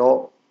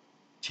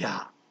file.ja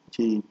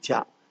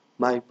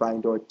my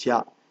file.ja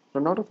ကျွ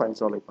န်တော်နောက်တစ် file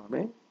ဆောက်လိုက်ပါမ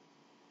ယ်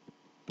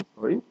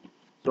ဟုတ်ပြီ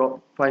ဆိုတော့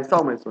file ဆော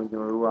က်မယ်ဆိုရင်ကျွ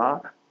န်တော်တို့က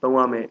သုံးရ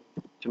မယ်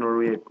ကျွန်တော်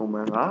တို့ရဲ့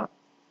command က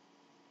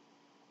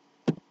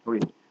ဟုတ်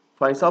ပြီ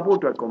file ဆောက်ဖို့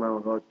အတွက် command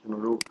ကိုတော့ကျွန်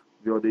တော်တို့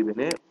ပြောသေးပြီ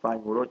နဲ့ file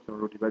ကိုတော့ကျွန်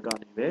တော်တို့ဒီဘက်က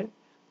နေပဲ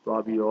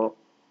သွားပြီးတော့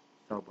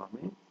ဆောက်ပါမ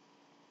ယ်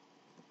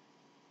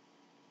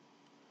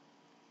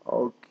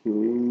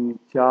okay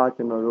ကြာ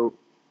ကျွန်တော်တို့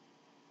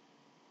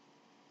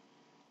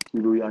ကြ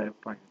ည့်လို့ရတဲ့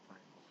file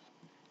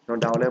ကျွန်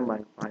တော်ဒါကိုလည်း my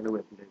file လို့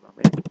ပဲပြလိုက်ပါမ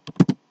ယ်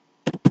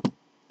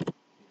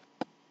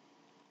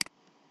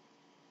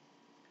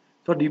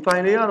ဆိုတော့ဒီ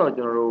file လေးကတော့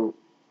ကျွန်တော်တို့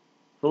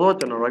သောတော့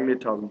ကျွန်တော် right click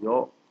ထောက်ပြီး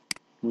တော့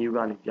new က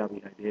နေပြ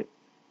ပေးလိုက်တဲ့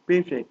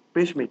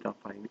page maker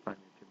file ဖြစ်ပါ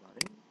တယ်ဆို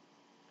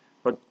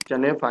တော့ကျ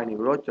န်တဲ့ file တွေ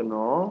ကိုတော့ကျွန်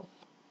တော်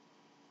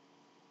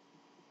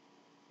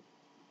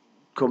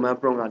command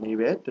prompt ကနေ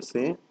ပဲတစ်ဆ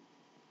င့်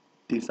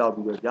တိဆောက်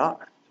ပြီးတော့ကြာ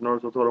ကျွန်တော်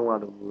တို့သောတော့က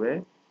လိုမျိုးပဲ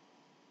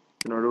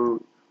ကျွန်တော်တို့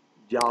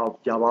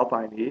Java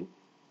file တွေ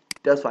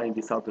test file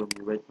တိဆောက်တဲ့လို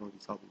မျိုးပဲကျွန်တော်တိ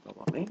ဆောက်ပြီးတော့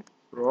ပါမယ်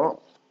ဆိုတော့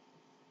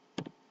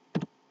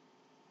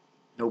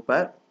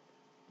notepad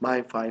my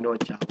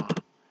file.java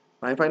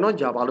my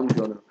file.java လို့မ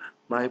ပြောနဲ့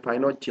my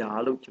file.jar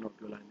လို့ကျွန်တော်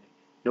ပြောလိုက်မယ်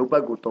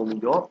notepad ကိုတုံး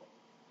ပြီးတော့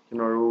ကျွန်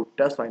တော်တို့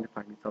test file တစ်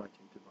file တိဆောက်ခြ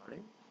င်းဖြစ်ပါတ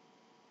ယ်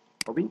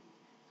ဟုတ်ပြီ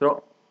ဆိုတော့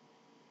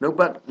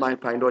notepad my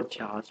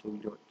file.jar ဆို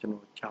ပြီးတော့ကျွန်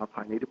တော် jar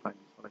file လေးတစ် file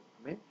တိဆောက်လိုက်ပါ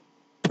မယ်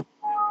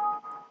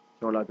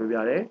ကျွန်တော်လာပြောပြ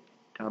တယ်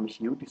ဒါမ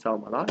ရှိဘူးတိဆောက်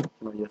မှာလားကျွ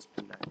န်တော် yes ပြ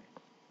လိုက်မယ်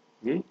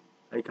okay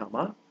အဲ့ခါ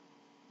မှာ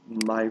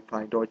my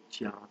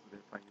file.jar ဆို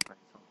တဲ့ file တစ်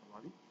file ဆောက်ပါ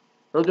ပြီ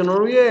ဆိုတော့ကျွန်တော်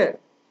တို့ရဲ့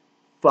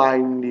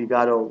file တွေက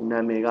တော့နာ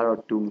မည်ကတော့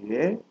တူနေတ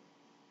ယ်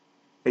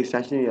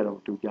extension တွေကတော့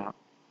တူကြ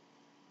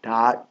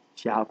ဒါ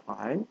jar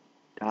file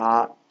ဒါ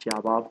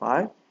java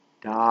file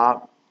ဒါ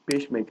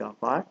page maker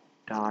file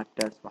ဒါ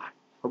test file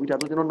ဟုတ်ပြီဒါ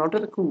ဆိုကျွန်တော်နောက်တ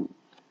စ်ခု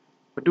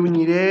မတူ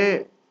ညီတဲ့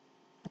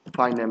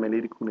file နာမည်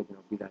လေးတစ်ခုနဲ့ကျွန်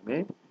တော်ပြလိုက်မ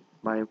ယ်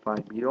my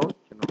file ပြီးတော့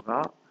ကျွန်တော်က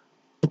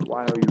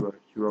while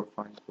your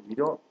file ဆိုပြီး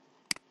တော့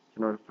ကျွ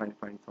န်တော် file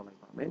ဆောက်လိုက်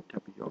ပါမယ်ထ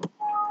ပ်ပြီးတော့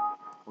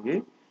okay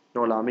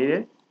ကျွန်တော်လာမေးတ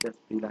ယ် test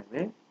ပေးလိုက်မ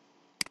ယ်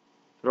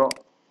ဆိုတော့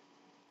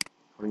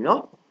ဟုတ်ပြီ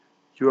နော်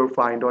your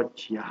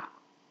file.jar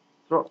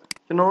ဆိုတော့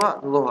ကျွန်တော်က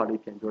သောဟာ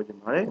လေးပြန်ပြောချင်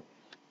ပါတယ်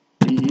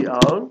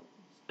del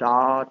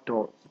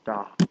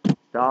star.star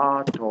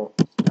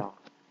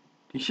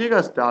ဒီရှေ့က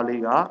star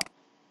လေးက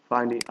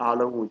file တွေအား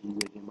လုံးကိုရည်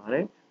ရွယ်ခြင်းပါတ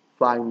ယ်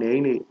file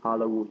name တွေအား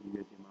လုံးကိုရည်ရွ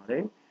ယ်ခြင်းပါတ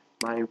ယ်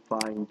my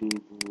file တွေ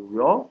ကို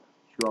ရော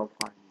your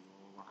file တွေ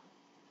ရောပါ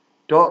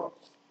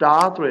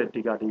 .star ဆိုတဲ့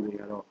data တွေ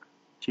ကတော့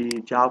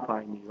jar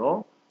file တွေရော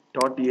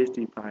 .txt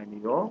file တွေ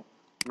ရော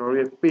ကျွန်တော်တို့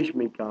ရဲ့ page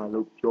maker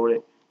လို့ပြော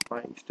တဲ့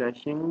file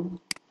extension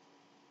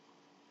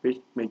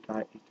page maker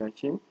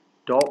extension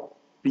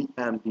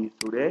 .pmd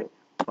ဆိုတဲ့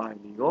file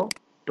တွေရော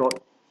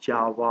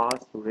 .java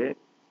ဆိုတဲ့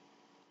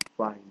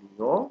file တွေ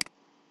ရော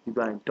ဒီ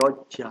ပိုင်း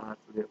 .jar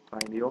ဆိုတဲ့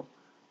file တွေရော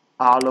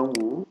အားလုံး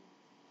ကို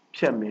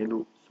ဖြတ်မယ်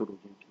လို့ဆိုလို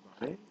ခြင်းဖြစ်ပါ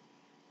တယ်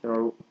ကျွန်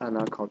တော်တို့အ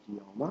နာခေါက်ကြည့်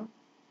အောင်ပါ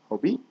ဟု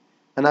တ်ပြီ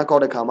အနာခေါ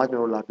က်တဲ့ခါမှာကျွ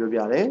န်တော်တို့လာပြောပြ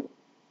တယ်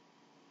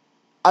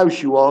I'm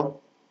sure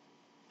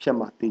ဖြတ်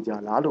မှာတေးကြ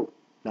လားလို့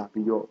လာ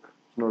ပြီးတော့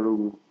ကျွန်တော်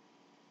တို့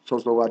စော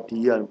စောက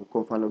DL ကို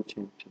confirm လုပ်ခြ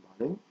င်းဖြစ်ပါ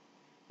တယ်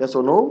yes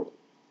or no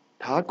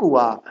ဒါက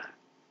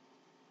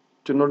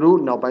ကျွန်တော်တို့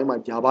နောက်ပိုင်းမှာ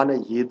Java နဲ့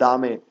ရေးသား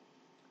မဲ့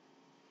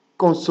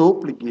console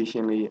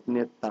application လေး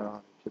နဲ့တာတာ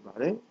ဖြစ်ပါ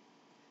တယ်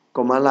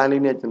command line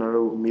လေးနဲ့ကျွန်တော်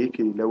တို့ make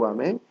လုပ်ရ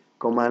မယ်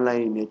command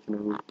line နဲ့ကျွန်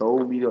တော်တို့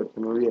သုံးပြီးတော့ကျွ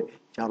န်တော်တို့ရဲ့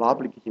Java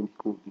application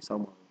ကိုတည်ဆော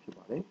က်မှာဖြစ်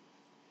ပါတယ်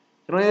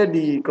ကျွန်တော်ရဲ့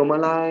ဒီ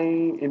command line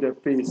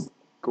interface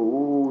ကို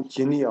ရ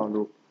င်းနှီးအောင်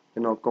လို့ကျွ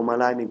န်တော် command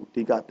line ကိုအ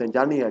ဓိကသင်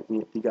ကြားနေရခြ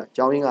င်းအဓိကအ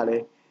ကြောင်းရင်းကလ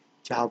ည်း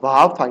Java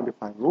file တစ်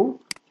file ကို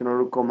ကျွန်တော်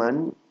တို့ command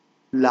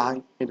line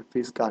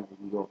interface ကနေ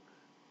ပြီးတော့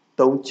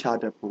သုံးချ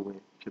တတ်ဖို့ပဲ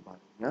ဖြစ်ပါ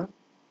တယ်ညာ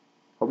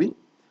ဟုတ်ပြီ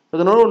ဆို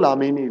တော့ကျွန်တော်တို့လာ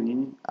မင်းနေပြီ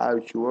are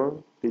you sure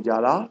သိကြ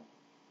လား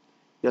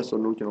yes or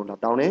no ကျွန်တော်လာ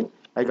တောင်းတယ်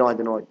အဲ့ကောင်က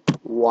ကျွန်တော်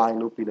y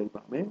လို့ပြလိုက်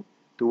ပါမယ်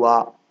သူက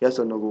yes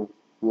or no ကို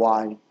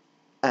y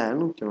and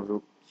လို့ကျွန်တော်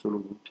တို့ဆို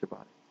လို့ဖြစ်ပါ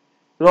တယ်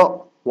ဆိုတော့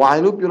y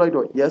လို့ပြောလိုက်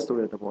တော့ yes ဆို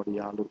တဲ့သဘောတ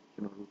ရားလို့ကျွ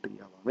န်တော်တို့သိ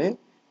ရပါမယ်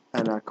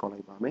and ခေါ်လို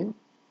က်ပါမယ်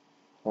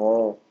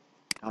ဟော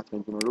ဒါဆိုရ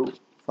င်ကျွန်တော်တို့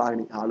file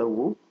တွေအားလုံး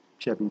ကို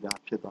ဖြတ်ပြီးသား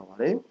ဖြစ်သွားပါ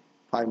တယ်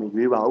file မ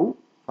ရွေးပါဘူး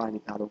file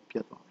တွေအားလုံးပြ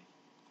တ်သွားပြီ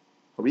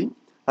ဟုတ်ပြီ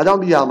အဲကြော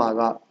င့်ဒီဟာမှာ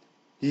က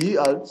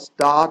del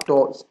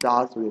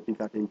star.star ဆိုတဲ့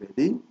data type ပဲ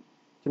ဒီ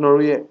ကျွန်တော်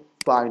တို့ရဲ့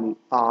file တွေ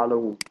အား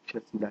လုံးကိုဖြ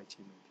တ်စီလိုက်ခြ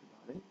င်းပဲဖြစ်ပါ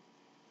တယ်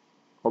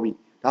ဟုတ်ပြီ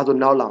ဒါဆို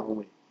နောက်လာအောင်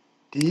မယ်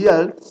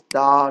del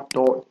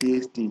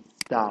star.txt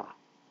star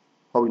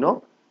ဟုတ်ပြီနော်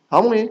ဟော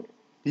င်းမင်း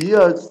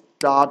del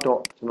star. ကျွ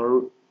န်တော်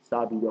တို့စ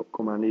ပြီးတော့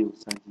command လေးကို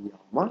စမ်းကြည့်ရ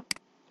အောင်ပါ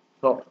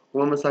ဆိုတော့ ဝ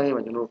င်မဆိုင်ရင်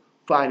မှာကျွန်တော်တို့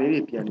file လေး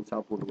တွေပြန်ပြီးစော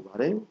က်ဖို့လိုပါ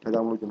တယ်ဒါ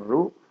ကြောင့်မို့ကျွန်တော်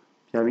တို့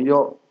ပြန်ပြီး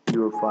တော့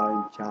purify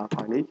jar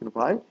file လေးကျွန်တော်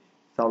ဖိုင်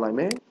စောက်လိုက်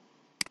မယ်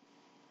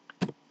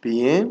ပြီး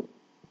ရင်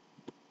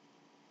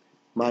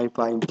my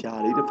file jar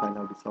လေးတစ် file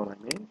လောက်ပြီးစောက်လို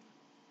က်မယ်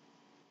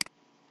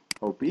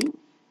ဟုတ်ပြီ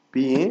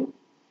ပြီးရင်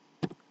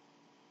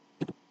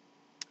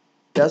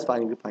test file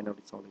လေးတစ် file လောက်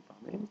ပြီးစောက်လိုက်ပါ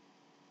မယ်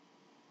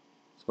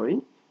sorry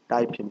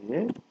type ဖြစ်နေတ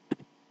ယ်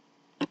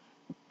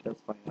test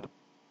file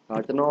ဒါ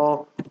ကျွန်တော်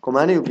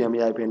command တွေကိုပြန်မ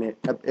ရိုက်ဖ ೇನೆ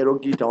up arrow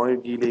key down arrow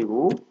key လေး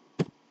ကို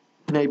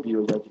နှိပ်ပြီး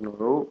တော့ကျွန်တော်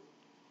တို့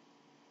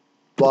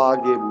သွား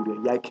ခဲ့ဘူးတဲ့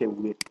ရိုက်ခဲ့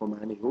ဘူးတဲ့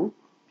command တွေကို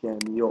ပြန်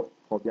ပြီးတော့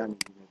ပေါ်ပြနေ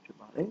ပြီဖြစ်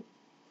ပါတယ်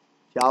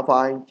jar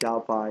file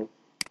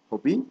ဟု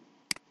တ်ပြီ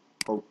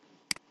ဟုတ်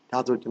ဒါ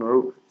ဆိုကျွန်တော်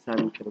တို့စမ်း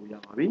ပြီးဖြစ်လို့ရ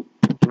ပါပြီ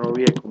ကျွန်တော်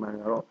တို့ရဲ့ command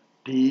ကတော့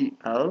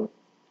dl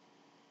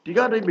ဒီက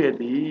အဓိပ္ပာယ်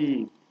ဒီ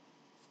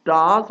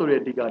star ဆိုတဲ့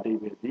အဓိကအဓိပ္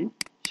ပာယ်ဒီ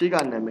ရှေ့က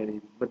နာမည်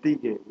လေးမသိ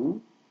ခဲ့ဘူး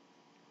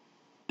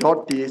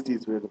 .txt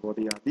ဆိုတဲ့သဘောတ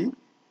ရားဒီ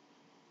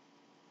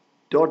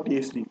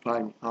 .txt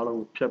file အားလုံး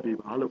ကိုဖြတ်ပေး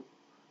ပါလို့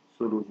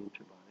ဆိုလိုခြင်းဖြ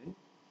စ်ပါတယ်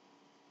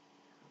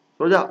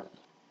ဆိုကြ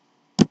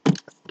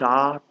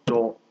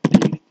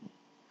star.txt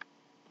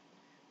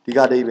ဒီက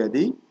အဓိပ္ပာယ်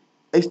ဒီ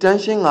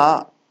extension က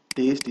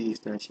txt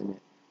extension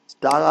နဲ့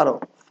star ကတော့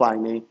file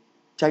နဲ့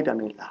ခြိုက်တာ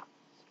နဲ့လာ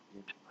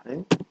ဖြစ်ပါတ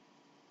ယ်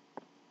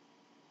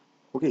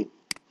okay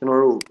ကျွန်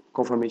တော်တို့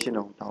confirmation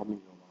အောင်တောင်းမိ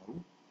တော့ပါ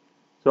ဘူး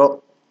ဆိုတော့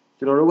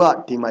ကျွန်တော်တို့က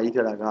ဒီမှာရေး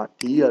ထားတာက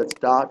dl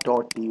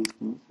star.txt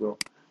ဆိုတော့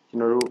ကျွန်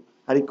တော်တို့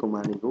အဲ့ဒီ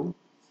command လေးကို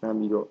စမ်း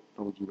ပြီးတော့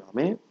သုံးကြည့်ပါမ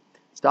ယ်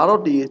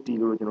star.txt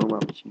လို့ကျွန်တော်တို့မှ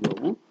မရှိတော့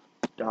ဘူး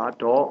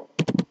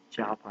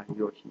star.java ပြီး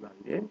တော့ရှိပါ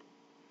သေးတယ်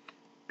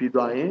ပြီး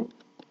သွားရင်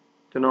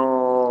ကျွန်တော်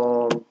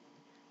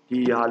ဒီ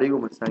ဟာလေးကို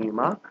မစမ်းခင်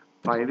မှာ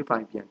file လေး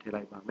file ပြန်ထည့်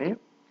လိုက်ပါမယ်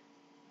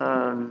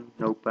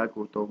notepad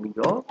ကိုသုံးပြီး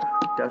တော့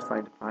test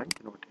file တစ် file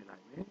ကျွန်တော်ထည့်လို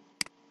က်မယ်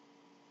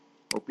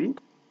ဟုတ်ပြီ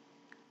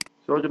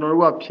ဆိုတော့ကျွန်တော်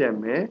တို့ကဖြတ်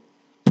မယ်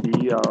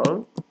dl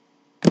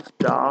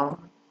star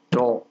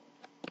dot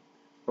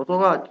တော့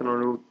ကကျွန်တော်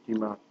တို့ဒီ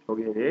မှာပြော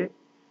ခဲ့တဲ့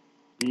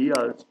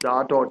dl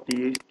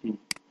star.txt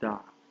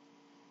star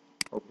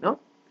ဟုတ်ပြီနော်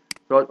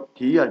ဆိုတော့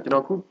ဒီကကျွန်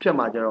တော်ခုဖြတ်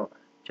မှာကျတော့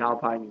java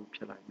file ကိုဖြ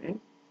တ်လိုက်မယ်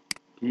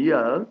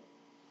dl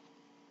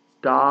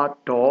star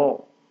dot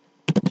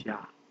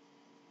jar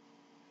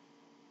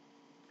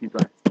ပြီး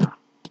သွား star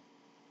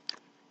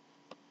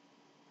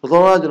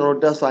တော့ကကျွန်တော်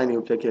တို့ test file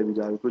ကိုဖြတ်ခဲ့ပြီး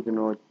ကြပြီခုကျွန်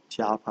တော်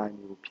jar file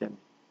ကိုဖြတ်မ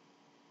ယ်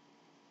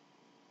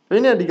ဒီ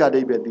နေ့အဓိကအဓိ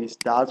ပ္ပာယ်ဒီ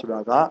star ဆိုတာ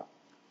က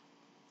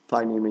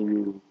file name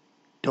ရွေး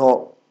dot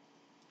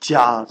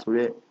jar ဆို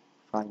တဲ့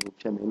file ကို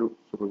ဖြတ်မယ်လို့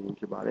ဆိုလိုရင်း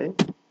ဖြစ်ပါတယ်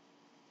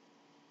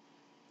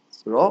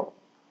ဆိုတော့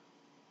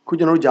ခု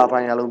ကျွန်တော်တို့ jar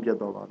file အလုံးပြတ်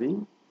သွားပါပြီ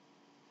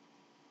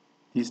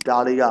ဒီ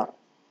star လေးက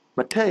မ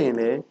ထည့်ရင်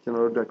လည်းကျွန်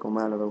တော်တို့အတွက်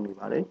command လုပ်နေ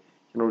ပါတယ်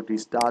ကျွန်တော်တို့ဒီ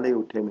star လေး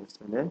ကိုထည့်မယ်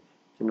ဆိုရင်လည်း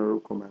ကျွန်တော်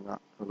တို့ command က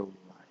လုပ်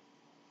နေပါတယ်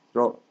ဆို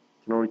တော့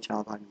ကျွန်တော်တို့ jar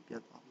file ကိုပြ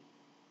တ်သွား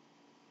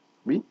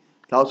ပြီ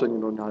ဒါဆိုရင်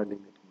ကျွန်တော်နားလည်နေ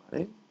တယ်ထင်ပါတ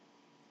ယ်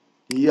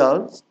dl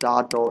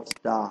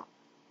star.star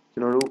ကျွ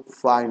န်တော်တို့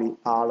file လေး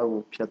အားလုံး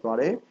ကိုဖြတ်သွား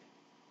တယ်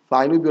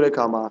file လို့ပြောတဲ့အ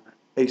ခါမှာ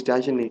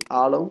extension တွေ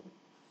အားလုံး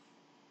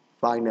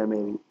file နာမ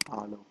ည်တွေ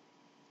အားလုံး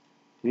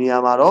ဒီနေရာ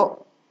မှာတော့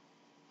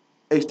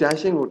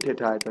extension ကိုထည့်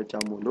ထားတဲ့အတွက်ကြော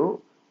င့်မို့လို့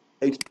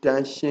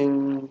extension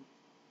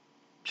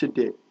ဖြစ်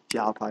တဲ့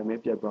jar file ပဲ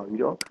ပြတ်သွား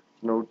ပြီးတော့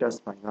ကျွန်တော်တို့ test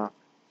file က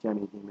ကျန်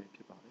နေခြင်းပဲဖြ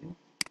စ်ပါတယ်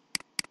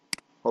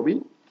ဟုတ်ပြီ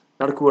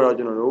နောက်တစ်ခုကတော့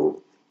ကျွန်တော်တို့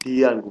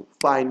dl ကို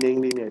file name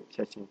လေးနဲ့ဖြ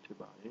တ်ခြင်းဖြစ်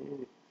ပါတယ်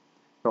အဲ့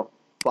တော့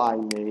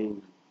file name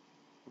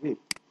ဟုတ်ပြီ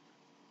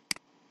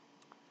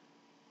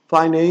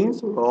file name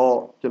ဆိုတော့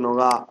ကျွန်တော်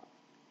က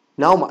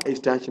နောက်မှာ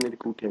extension လေးတ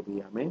စ်ခုထည့်ပေး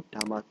ရမယ်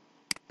ဒါမှ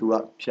သူက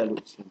ဖြတ်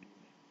လို့အဆင်ပြေတ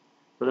ယ်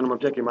ဆိုတော့ကျွန်တော်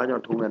ဖြတ်ခင်မှာကျွန်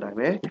တော်ထုံးတဲ့အတိုင်း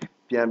ပဲ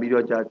ပြန်ပြီး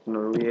တော့ကျွန်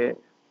တော်တို့ရဲ့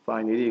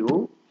file လေးတွေကို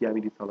ပြန်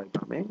ပြီးဆောက်လိုက်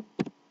ပါမယ်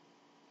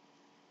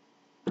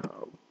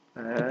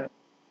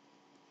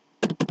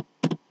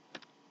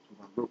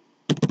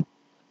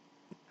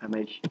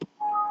image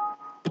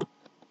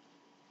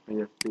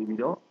ပေးပြီး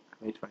တော့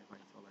image file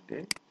ဆောက်လိုက်တ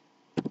ယ်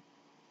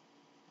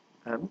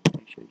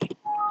image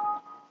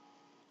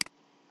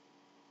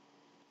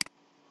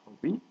ဟုတ်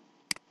ပြီ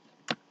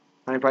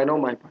my file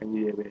တော့ my file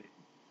ကြီးပဲ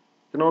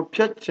ကျွန်တော်ဖြ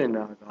တ်ချင်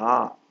တာက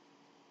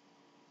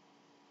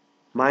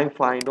my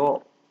file တော့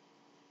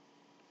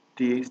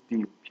txt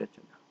ကိုဖြတ်ချ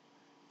င်တာ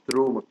သူ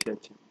တို့မဖြတ်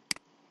ချင်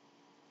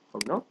ဟု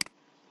တ်နော်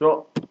ဆိုတော့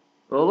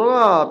တော့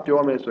ပြော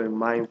ရမယ်ဆိုရင်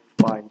my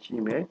file ရှိ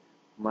မယ်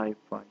my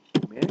file ရှိ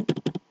မယ်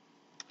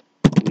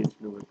txt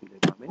လို့ပဲပြလို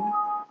က်ပါမယ်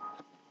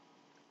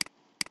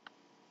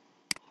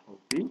ဟု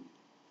တ်ပြီ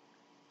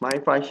my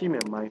file ရှိမ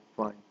ယ် my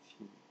file ရှိ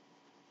မယ်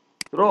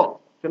ဆိုတော့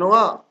ကျွန်တော်က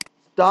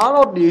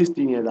star.txt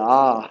နဲ့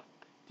လား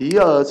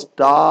dl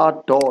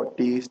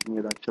star.txt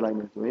နဲ့လားဖြစ်လိုက်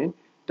မယ်ဆိုရင်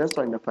test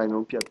file နဲ့ file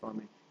လုံးပြတ်သွားမ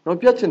ယ်ကျွန်တော်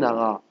ပြတ်ချင်တာ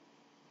က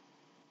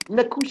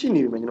နှစ်ခုရှိ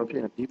နေပြီကျွန်တော်ပြ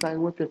တ်နေတာဒီ file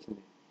ကိုပြတ်ချင်တ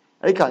ယ်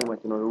အဲ့ဒီခါမှာ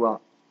ကျွန်တော်တို့က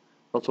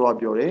တော့ဆို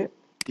ပြောတယ်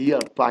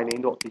dl file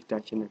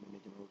name.extension နဲ့ကျွ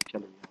န်တော်တို့ဖြ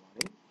တ်လို့ရပါတ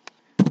ယ်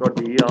ဆိုတော့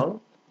dl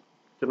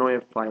ကျွန်တော်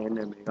ရဲ့ file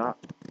နာမည်က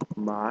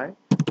my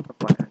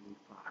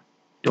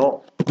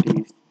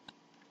file.txt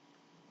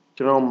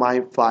ကျွန်တော် my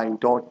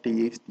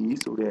file.txt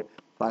ဆိုတဲ့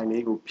file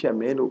လေးကိုဖြတ်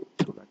မယ်လို့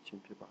ဆိုတာချ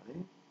င်းဖြစ်ပါတ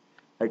ယ်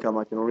အဲ့ခါ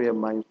မှာကျွန်တော်တို့ရဲ့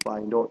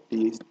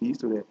myFile.txt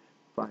ဆိုတဲ့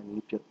file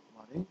လေးဖြစ်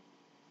ပါတယ်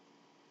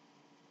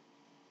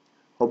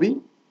ဟုတ်ပြီ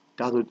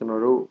ဒါဆိုကျွန်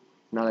တော်တို့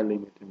နားလည်လိ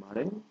မ့်မယ်ထင်ပါတ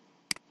ယ်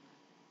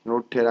ကျွန်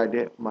တော်ထည့်လိုက်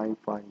တဲ့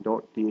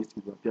myFile.txt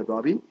ဆိုပြတ်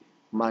သွားပြီ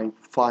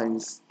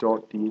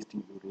myfiles.txt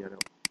ဆိုတွေက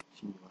တော့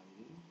ရှိနေပါ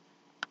ပြီ။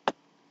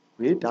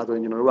ဒီဒါဆိုရ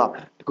င်ကျွန်တော်တို့က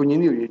တခုချ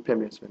င်းစီကိုရေးဖြတ်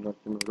မယ်ဆိုရင်တော့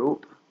ကျွန်တော်တို့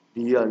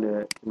ဒီရ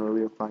နဲ့ကျွန်တော်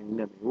တို့ရဲ့ file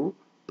နာမည်ကို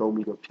သုံး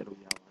ပြီးတော့ဖြတ်လို့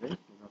ရပါတယ်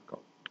။ကျွန်တော်ကော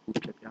က်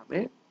ဖြတ်ပြမ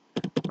ယ်။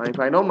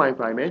 myfile တော့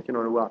myfile ပဲကျွန်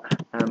တော်တို့က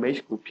mh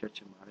ကိုဖြတ်ချ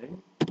င်ပါတယ်။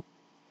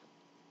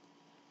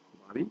ဟုတ်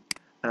ပါပြီ။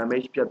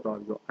 mh ဖြတ်သွား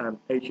ပြီးတော့ mhh file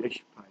ပဲရှိနေ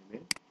ပါ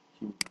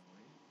တ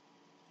ယ်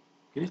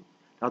။ Okay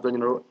ဒါဆိုကျွ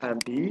န်တော်တို့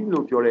md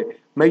လို့ပြောတဲ့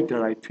make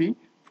directory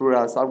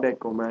folder စောက်တဲ့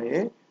command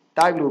ရဲ့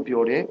type လို့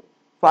ပြောတဲ့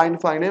file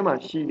ထဲမှာ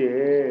ရှိ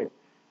တဲ့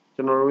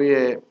ကျွန်တော်တို့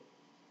ရဲ့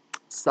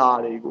စာ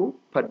တွေကို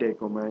ဖတ်တဲ့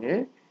command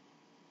ရဲ့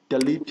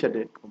delete ဖြတ်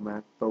တဲ့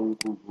command 3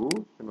ခုကို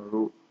ကျွန်တော်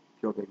တို့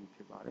ပြောခဲ့ပြီးဖြ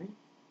စ်ပါတယ်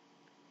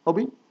ဟုတ်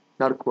ပြီ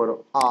နောက်တစ်ခုက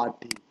တော့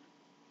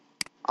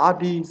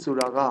rd ဆို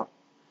တာက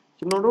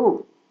ကျွန်တော်တို့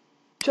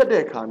ဖြတ်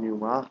တဲ့အခါမျိုး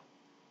မှာ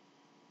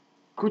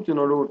ခုကျွန်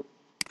တော်တို့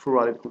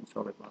folder လေးတစ်ခုစော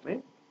က်လိုက်ပါမယ်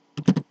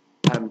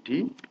md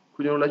ခု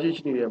ကျွန်တော်လက်ရှိ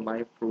ရှိနေတဲ့ my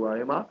folder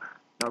ထဲမှာ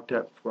နောက်ထ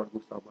ပ် folder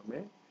ကိုစောက်ပါမ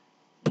ယ်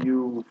u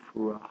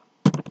folder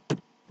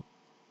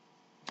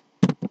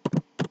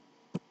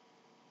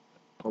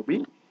ဟုတ်ပြီ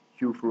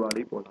u folder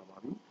လေးပေါ်လာပါ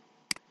ပြီ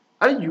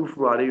အဲ့ဒီ u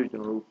folder လေးကိုကျွ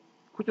န်တော်တို့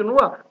ခုကျွန်တော်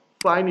တို့က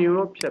file တွေ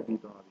ရောဖြတ်ပြီး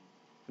သွားပြီ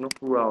ကျွန်တော်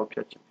folder ကိုဖြ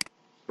တ်ချင်တယ်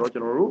ဆိုတော့ကျွ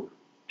န်တော်တို့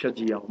ဖြတ်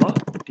ကြည့်အောင်ပါ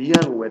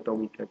dn ကိုပဲတုံး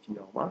ပြီးဖြတ်ကြည့်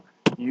အောင်ပါ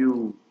u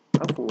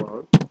folder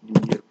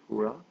df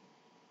folder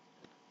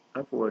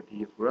folder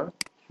df folder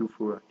u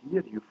folder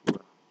df u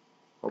folder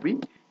ဟုတ်ပြီ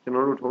ကျွန်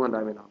တော်တို့ထုံးစံတို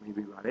င်းပဲလာမေး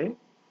ပေးပါတယ်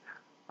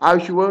I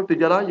sure တ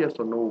ကြလား yes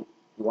or no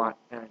why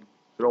and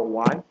ဆိုတော့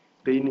why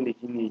ပေးနေနေ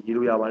ကြီးနေရေး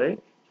လို့ရပါတယ်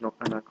ကျွန်တော်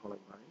enter ခေါ်လို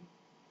က်ပါတယ်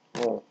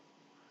ဟော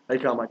အဲ့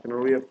ခါမှာကျွန်တော်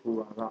တို့ရဲ့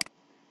folder က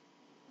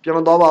ပြန်မ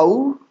သွားပါ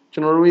ဘူးကျွ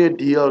န်တော်တို့ရဲ့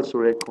dl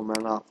ဆိုတဲ့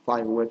command က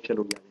file ကိုပဲဖြတ်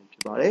လို့ရတယ်ဖြ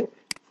စ်ပါတယ်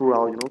folder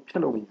ကိုကျွန်တော်ဖြ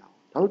တ်လို့မရဘူး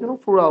ဒါဆိုကျွန်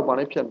တော် folder ကိုဘာ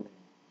နဲ့ဖြတ်မလဲ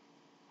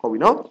ဟုတ်ပြီ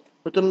နော်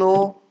ဆိုကျွန်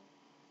တော်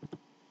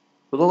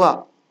တို့က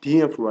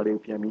dn folder လေး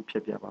ကိုပြန်ပြီးဖြ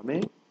တ်ပြပါမ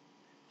ယ်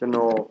ကျွန်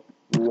တော်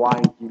y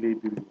ကြီးလေး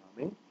ပြပါမ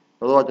ယ်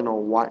တော့ကျွန်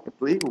တော် y အ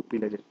သွေးကို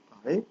ပေးလိုက်တယ်ပါ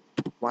တယ်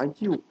y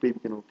ကြီးကိုပေး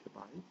ပြီးကျွန်တော်ဖြစ်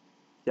ပါတယ်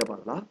ပြတ်ပါ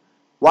လား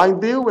y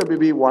သေးကိုပဲပေး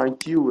ပြီး y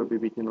ကြီးကိုပဲ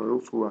ပေးပြီးကျွန်တော်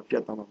တို့ folder ပြ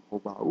တ်သွားမှာမဟု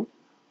တ်ပါဘူး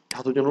ဒါ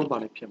ဆိုကျွန်တော်တို့ဘာ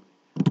နဲ့ဖြတ်မလဲ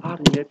အား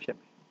ဒီနဲ့ဖြတ်မ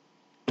ယ်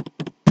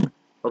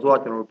တော့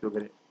ကျွန်တော်တို့ပြော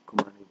ခဲ့တဲ့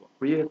command လေးပေါ့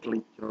create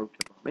delete ကျွန်တော်တို့ဖြ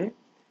တ်ပါမယ်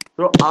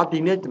ဆိုတော့ rd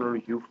နဲ့ကျွန်တော်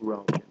တို့ u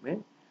folder ကိုဖြတ်မယ်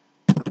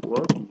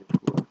folder df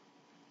folder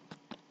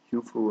u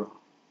folder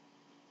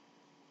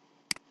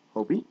ဟု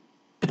တ်ပြီ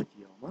ဖြတ်ကြ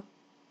ည့်အောင်ပါ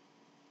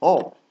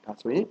ဒါ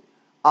ဆိုရင်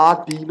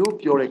rd လို့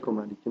ပြောတဲ့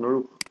command ဒီကျွန်တော်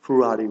တို့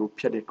folder တွေကို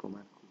ဖြတ်တဲ့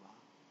command တစ်ခုပါ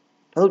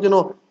ဒါဆိုကျွန်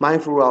တော် my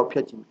folder ကိုဖြ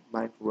တ်ကြည့်မယ်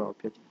my folder ကို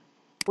ဖြတ်ကြည့်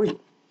ဟုတ်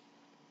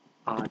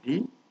ပြီ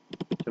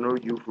rd ကျွန်တော်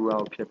တို့ u folder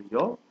ကိုဖြတ်ပြီး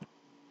တော့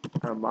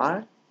my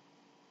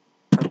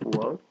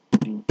folder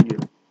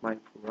df my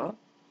folder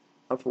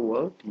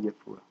folder df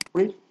folder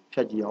ဟုတ်ဖြ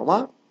တ်ကြည့်အောင်ပါ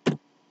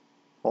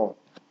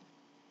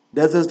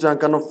this is done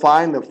cannot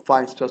find the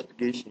file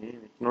specification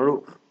ကျွန်တော်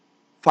တို့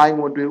file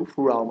မတွေ့ဘူး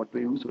folder မ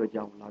တွေ့ဘူးဆိုတော့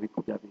ကြောင်းလာပြီး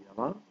ဖော်ပြပေးတာ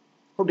ပါ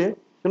ဟုတ်တယ်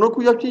ကျွန်တော်ခု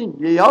ရောက်ချင်း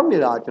ရေရောက်နေ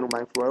တာကျွန်တော်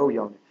my folder ကို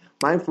ရောက်နေ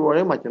my folder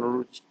ထဲမှာကျွန်တော်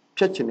တို့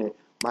ဖြတ်ချင်တဲ့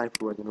my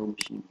folder ကျွန်တော်တို့မ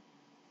ရှိဘူး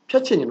ဖြ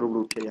တ်ချင်ရင်တို့ဘယ်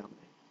လိုဖြတ်ရမ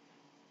လဲ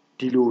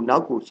ဒီလိုနော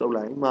က်ကိုစုပ်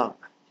လိုက်မှ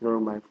ကျွန်တော်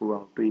တို့ my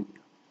folder ကိုတွေ့ပြီ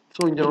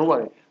ဆိုရင်ကျွန်တော်တို့ပါ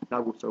လေနော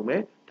က်ကိုစုပ်မ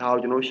ယ်ဒါကို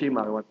ကျွန်တော်ရှေ့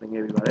မှာတော့သင်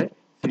ခဲ့ပြပါတယ်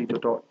c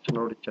တော့ကျွန်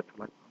တော်တို့ချက်ထွက်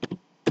လိုက်ပါ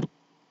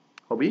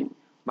ဟုတ်ပြီ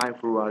my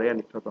folder ထဲက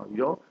နေထွက်သွားပြီး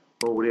တော့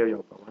ဘိုးလေး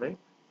ရောက်သွားပါတယ်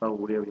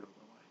ဘိုးလေးရောက်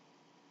သွားပါတယ်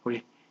ဟုတ်ပြီ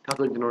ဒါ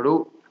ဆိုကျွန်တော်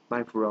တို့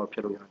my folder ကိုဖြ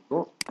တ်လို့ရတယ်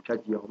ပေါ့ဖြတ်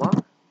ကြည့်အောင်ပါ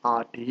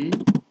rd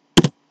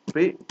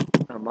space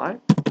my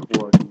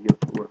folder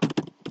folder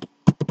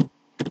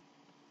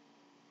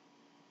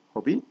ဟု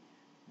တ်ပြီ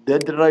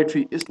that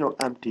directory is not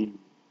empty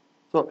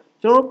ဆိုတော့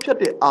ကျွန်တော်တို့ဖြတ်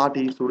တဲ့ rd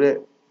ဆိုတဲ့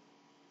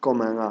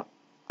command က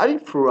အဲ့ဒီ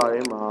folder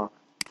ထဲမှာ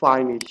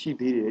file တွေရှိ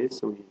သေးတယ်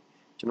ဆိုရင်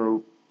ကျွန်တော်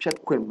တို့ဖြတ်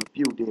ခွင့်မ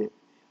ပြုတဲ့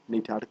အနေ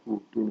အထားတစ်ခု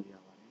တွေ့နေရ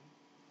ပါတယ်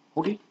ဟု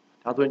တ်ကဲ့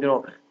ဒါဆိုရင်ကျွန်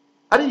တော်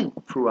အဲ့ဒီ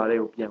folder လေး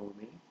ကိုပြန်ဝင်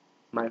မယ်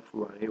my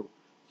folder လေးကို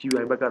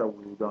GUI ဘက်ကတော့ဝ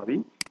င်သွားပြီ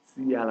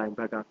CLI ဘ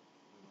က်ကဝင်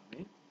ပါမ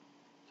ယ်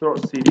ဆိုတော့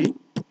cd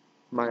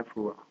my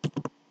folder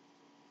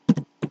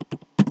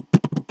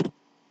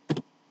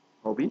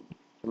ဟုတ်ပြီ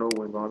ကျွန်တော်ဝ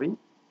င်သွားပြီ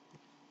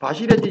ဘာ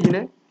ရှိတဲ့ကြည့်ရင်လ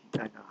ည်းဒီ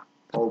တိုင်းတာ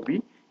ဟုတ်ပြီ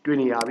တွေ့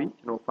နေရပြီ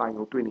ကျွန်တော် file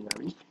ကိုတွေ့နေရ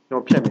ပြီကျွန်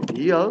တော်ဖြတ်မယ်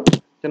dl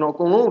ကျွန်တော်အ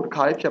ကုန်လုံးတစ်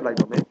ခါလေးဖြတ်လိုက်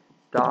တော့မယ်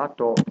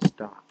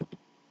star.star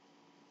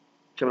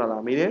ဖြတ်လာ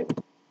မေးတယ်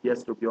yes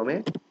လို့ပြောမ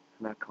ယ်ခ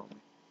ဏခေါင်းမ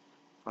ယ်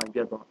file ပြ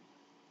တ်သွား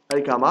အဲ့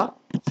ဒီခါမှာ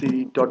cd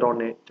dot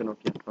နဲ့ကျွန်တော်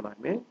ပြန်ထွက်လိုက်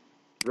မယ်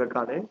ဒီဘက်က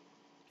လည်း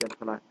ပြန်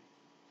ထွက်လိုက်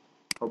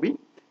ဟုတ်ပြီ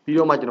ပြီး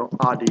တော့မှကျွန်တော်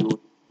rd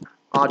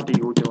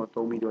ကိုကျွန်တော်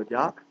သုံးပြီးတော့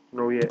ကြာကျွန်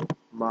တော်ရဲ့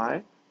my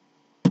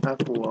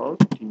folder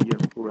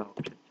df folder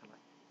ကိုဖြတ်ချလို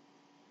က်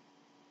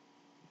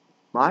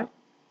my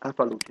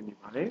folder လို့ဖြစ်နေ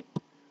ပါတယ်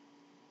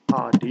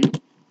rd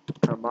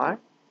my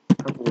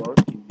folder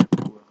df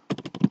folder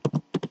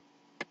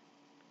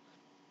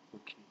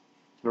okay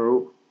ကျွန်တော်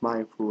တို့ my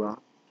folder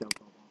ကြောက်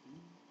သွားပါပြီ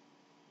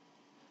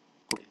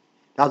okay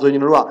ဒါ ဒါဆိုကျွ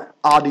န်တော်တို့က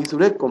rd ဆို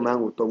တဲ့ command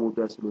ကိုသုံးဖို့အ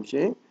တွက်ဆိုလို့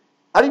ရှိရင်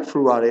အဲ့ဒီ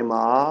folder ထဲ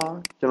မှာ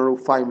ကျွန်တော်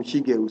တို့ file မရှိ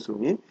ခဲ့ဘူးဆို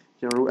ရင်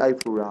ကျွန်တော်တို့အဲ့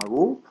folder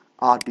ကို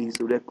rd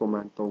ဆိုတဲ့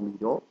command သုံးပြီး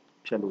တော့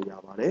ဖြတ်လို့ရ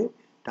ပါတယ်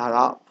ဒါက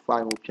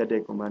file ကိုဖြတ်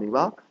တဲ့ command တွေ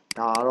ပါ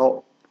ဒါကတော့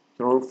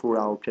ကျွန်တော်တို့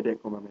folder ကိုဖြတ်တဲ့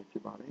command ပဲဖြ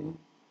စ်ပါတယ်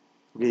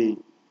okay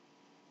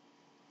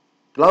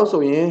ဒီလောက်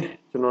ဆိုရင်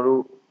ကျွန်တော်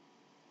တို့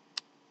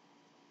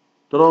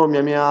တော်တော်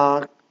များများ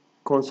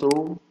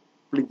console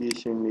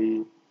application တွေ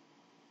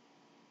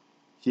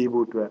ရေး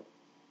ဖို့အတွက်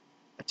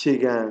အခြေ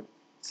ခံ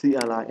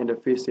CLI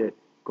interface ရဲ့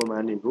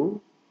command တွေကို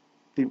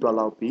သိသွား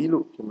လောက်ပြီ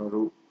လို့ကျွန်တော်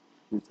တို့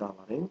ယူဆ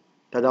ပါတယ်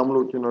ဒါကြောင့်မ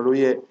လို့ကျွန်တော်တို့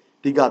ရဲ့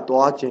အဓိက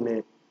သွားခြင်း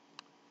တဲ့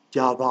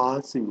Java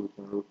စီကို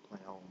ကျွန်တော်တို့ထွ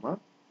င်အောင်ပါ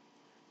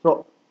ဆိုတော့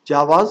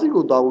Java စီ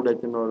ကိုသွားဖို့လည်း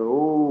ကျွန်တော်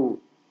တို့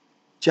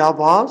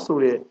Java ဆို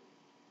တဲ့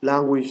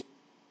language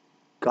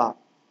က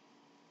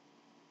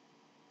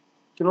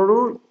ကျွန်တော်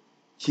တို့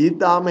ရေး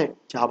သားမဲ့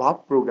Java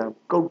program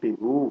code တွေ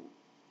ကို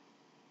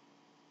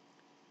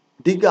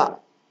အဓိက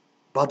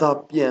ဘာသာ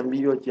ပြန်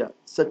ပြီးတော့ကြာ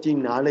စက်ကြီး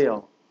နားလဲအော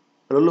င်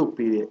ဘယ်လိုလုပ်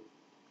ပေးတဲ့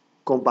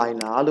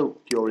compiler လို့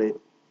ပြောတဲ့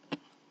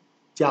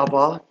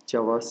Java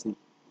C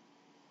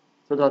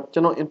ဆိုတော့ကျွ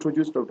န်တော်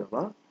introduce လုပ်တာ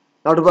ပါ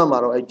နောက်တစ်ပတ်မှာ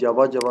တော့အဲ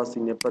Java C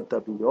နဲ့ပတ်သ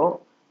က်ပြီးတော့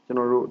ကျွန်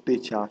တော်တို့အ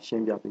သေးချာရှ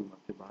င်းပြပေးမှာ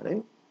ဖြစ်ပါတယ်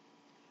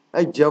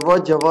အဲ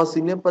Java C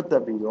နဲ့ပတ်သ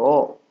က်ပြီး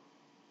တော့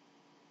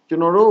ကျွ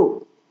န်တော်တို့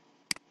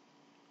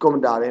ကွန်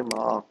ပျူတာထဲ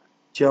မှာ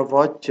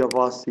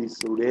Java C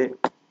ဆိုတဲ့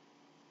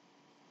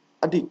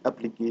အဒီ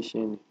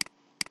application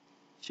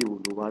ရှိ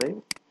ဖို့လိုပါတယ်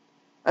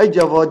အဲ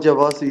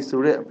Java C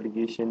ဆိုတဲ့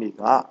application တွေ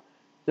က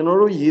ကျွန်တော်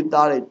တို့ရေး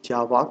သားတဲ့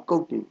Java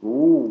code တွေ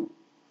ကို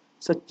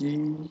စက်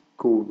ကြီး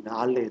ကို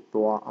နားလည်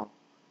သွားအောင်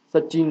စ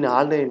က်ကြီး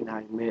နားလည်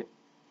နိုင်မဲ့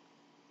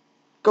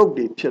code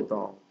တွေဖြစ်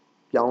တော့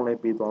ပြောင်းလဲ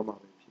ပေးသွားမှာ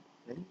ပဲဖြစ်ပါ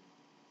တယ်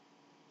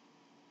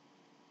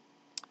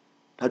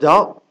ဒါကြော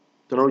င့်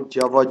ကျွန်တော်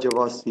တို့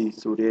Java C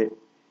ဆိုတဲ့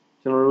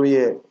ကျွန်တော်တို့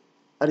ရဲ့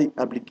အဲ့ဒီ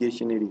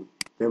application တွေ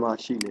ဘယ်မှာ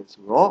ရှိလဲ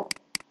ဆိုတော့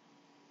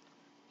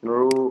ကျွန်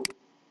တော်တို့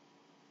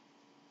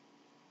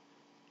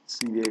C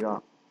တွေက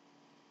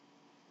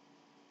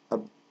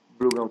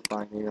program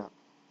file တွေက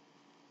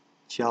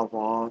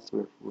Java ဆို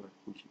တဲ့ folder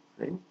ကိုရှိပါ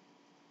တယ်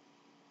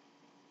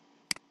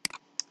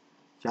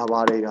Java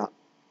တွေက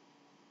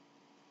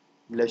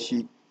လက်ရှိ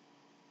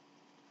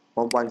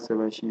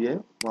 1.7 ရှိတယ်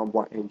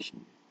 1.8 ရှိ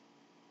တယ်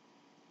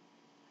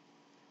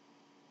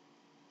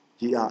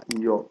GRE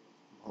တော့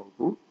မဟုတ်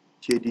ဘူး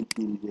JDK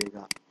တွေက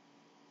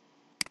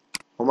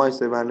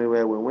 1.7 လေး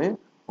ပဲဝင်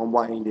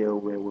 1.8 လေး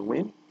ပဲဝ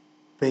င်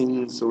Vein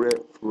ဆိုတဲ့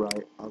folder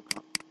ရဲ့အောက်က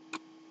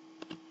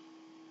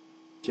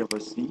Java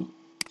C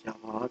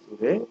Java ဆို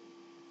တဲ့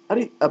အဲ့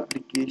ဒီ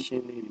application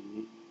လေး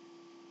တွေ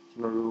ကျွ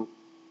န်တော်တို့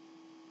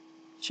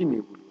ရှိနေ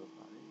ဘူးလို့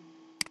ပါတယ်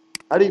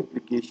အဲ့ဒီ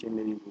application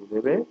တွေကိုလ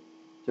ည်းပဲ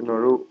ကျွန်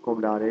တော်တို့ကွန်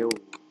ပျူတာတွေကို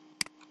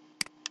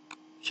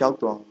ရှောက်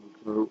သွားအောင်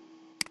ကျွန်တော်တို့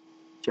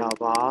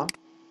Java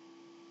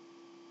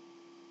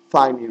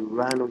file တွေ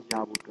run လို့ရ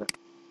ဖို့အတွက်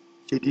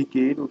JDK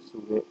လို့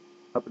ဆိုတဲ့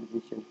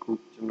application ကို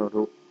ကျွန်တော်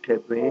တို့ထ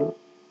ည့်သွင်း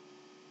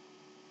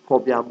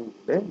ဖော်ပြမှု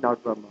ကိုလည်းနောက်တ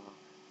စ်ပတ်မှာ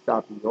စ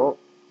ပြီးတော့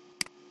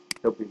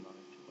လုပ်ပြမှာ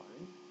ဖြစ်ပါတ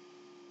ယ်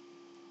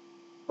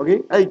Okay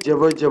အဲ့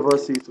Java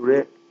C ဆို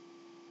တဲ့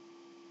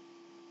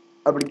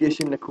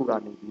application တစ်ခုက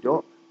နေပြီး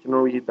တော့ကျွန်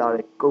တော်ရေးသား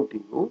တဲ့ code တွေ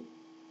ကို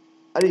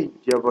အဲ့ဒီ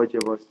Java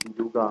C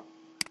တို့က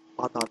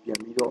ဘာသာပြန်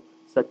ပြီးတော့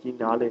စက်ကြီး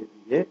နားလည်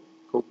ပြီးရဲ့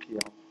code ဖြစ်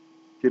အောင်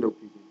ပြုလုပ်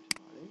ပြီးဖြစ်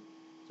ပါတယ်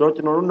ဆိုတော့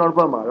ကျွန်တော်တို့နောက်တစ်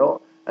ပတ်မှာတော့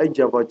အဲ့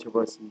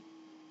Java C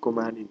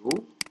command တွေကို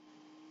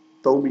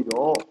သုံးပြီး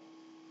တော့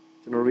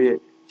ကျွန်တော်တို့ရဲ့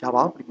Java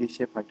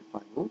application file တစ်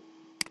ဖိုင်ကို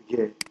တက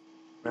ယ်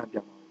run ပြ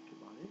မှာဖြစ်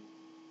ပါတယ်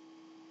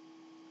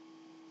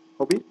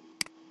ဟုတ်ပြီ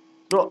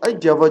ဆိုတော့အဲ့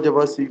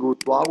Java C ကို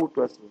တွားဖို့အ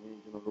တွက်ဆိုရင်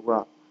ကျွန်တော်တို့က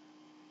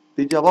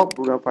ဒီ Java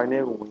program file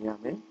နဲ့ကိုဝင်ရ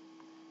မယ်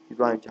ဒီ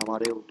တွားရင် Java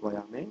တွေကိုတွားရ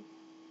မယ်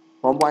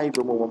 1.8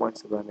 သို့မဟုတ်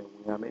 1.7 နဲ့ဝ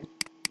င်ရမယ်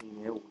ဒီ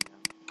နဲ့ဝင်ရမ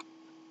ယ်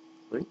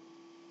ဟုတ်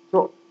ဆို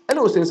တော့အဲ့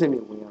လိုအစဉ်စဉ်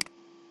တွေဝင်ရမယ်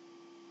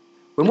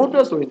ဝင်ဖို့အတွ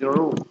က်ဆိုရင်ကျွန်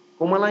တော်တို့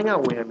command line က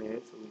ဝင်ရမယ်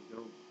ဆိုရင်ကျွ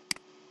န်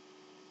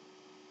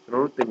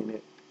တော်တို့တင်နေ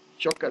တဲ့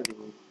shortcut တွေ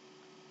ကို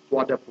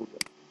တွားတတ်ဖို့အတွ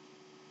က်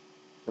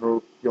ကျွန်တော်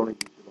တို့ပြောနေ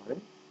ပြီဖြစ်ပါတယ်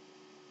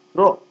ဆို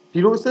တော့ဒီ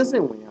လိုအစဉ်စ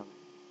ဉ်ဝင်ရမယ်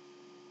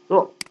ဆို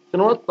တော့ကျွန်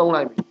တော်သုံး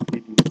လိုက်ပြီ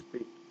ဒီ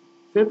space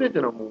စဉ်စဉ်ကျွ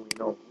န်တော်မဝင်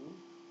တော့ဘူး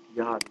ဒီ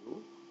ဟာကို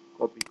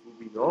copy ကူး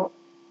ပြီးတော့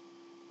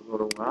ကျွန်တော်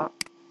တို့က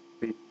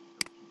paste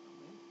လုပ်ကြည့်ပါ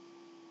မယ်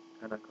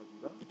ခဏ copy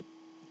ပါ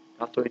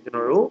ဒါဆိုရင်ကျွန်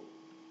တော်တို့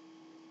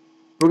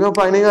program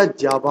file တွေက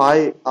Java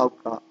ရဲ့အောက်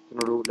ကကျွန်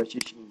တော်တို့လက်ရှိ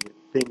ရှိနေတဲ့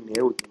thing တွေ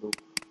ကိုကျွန်တော်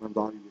တို့ဝင်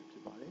သွားပြီးဖြ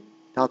စ်ပါတယ်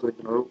ဒါဆိုရင်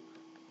ကျွန်တော်တို့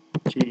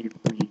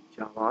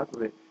Java ဆို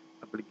တဲ့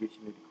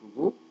application တစ်ခု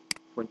ကို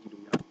ဖွင့်ကြည့်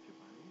လို့ရမှာဖြစ်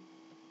ပါတယ်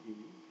ဒီ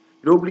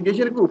လို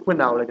application တစ်ခုကိုဖွင့်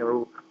တာကိုလည်းကျွန်တော်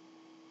တို့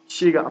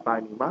ရှေ့ကအပို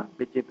င်းတွေမှာ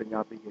လေ့ကျင့်သင်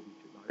ကြားပေးခဲ့ပြီး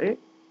ဖြစ်ပါတယ်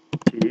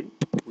C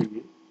ဟုတ်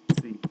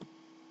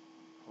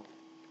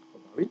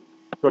ပါပြီ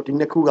ဆိုတော့ဒီ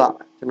နှစ်ခုက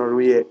ကျွန်တော်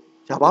တို့ရဲ့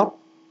Java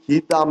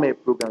ရေးသားမဲ့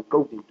program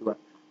code တွေအတွက်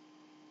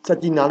စက်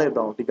ကြီးနားလည်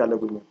တော့အဓိကလု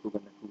ပ်ပေးမယ့်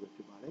program တစ်ခုပဲဖြ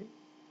စ်ပါတယ်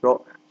ဆိုတော့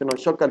ကျွန်တော်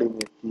shortcut လေး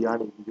နဲ့ဒီက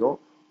နေပြီးတော့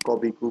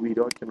copy ကူးပြီး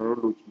တော့ကျွန်တော်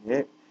တို့လိုချင်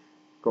တဲ့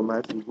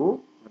command ကို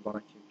ဝင်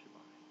သွားခြင်းဖြစ်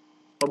ပါတယ်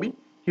ဟုတ်ပြီ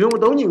ဒီလိုမ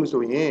သုံးချင်ဘူး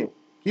ဆိုရင်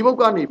keyboard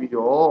ကနေပြီး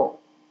တော့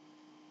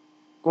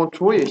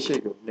control ရဲ့ရှေ့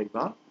ကိုနှိပ်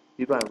ပါ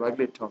ပြီးတော့ right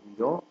click ထောက်ပြီး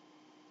တော့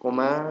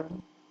command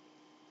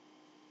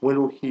ဝင်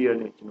လို့ here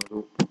နဲ့ကျွန်တော်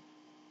တို့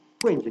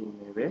ဖွင့်ခြင်း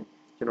နဲ့ပဲ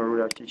ကျွန်တော်တို့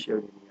ရရှိ share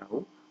နေရအော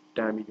င်တ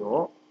န်းပြီး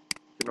တော့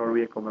ကျွန်တော်တို့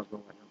ရဲ့ command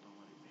ဆုံးကရောက်သွား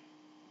ပါလိမ့်မယ်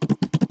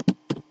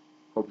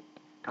ဟုတ်ပြီ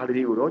ဒါ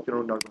လေးကိုတော့ကျွန်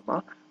တော်တို့နောက်မှာ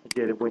အကျ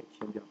ယ်တပွင့်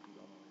ရှင်းပြပြ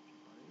သွားမှာဖြစ်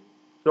ပါတယ်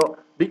ဆိုတော့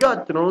အဓိက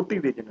ကျွန်တော်တို့သိ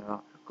စေချင်တာက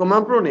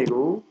command prompt တွေ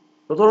ကို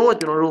သောတော်က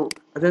ကျွန်တော်တို့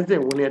အစင်းစ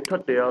င်ဝင်နေထွ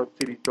က်တယ်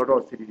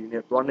cd.cdd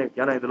နဲ့သွားနေ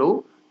ရနိုင်သလို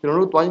ကျွန်တော်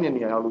တို့သွားနေတဲ့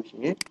နေရာရောက်လို့ရှိ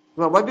ရင်ဒီ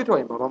မှာ right click ထောက်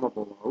ရင်ဘာမှမ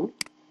ပေါ်ပါဘူး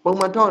ပုံ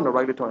မှန်ထောက်ရင်တော့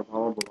right click ထောက်ရင်ဘာ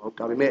မှမပေါ်ပါဘူး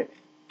ဒါပေမဲ့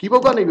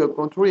keyboard ကနေပြီး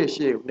control ရဲ့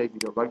ရှေ့ကိုနှိပ်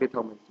ပြီးတော့ right click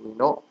ထောက်မယ်ဆိုရင်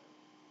တော့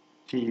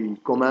ဒီ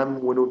command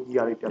window ကြီးရ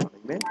လေးတက်လာ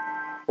နိုင်မယ်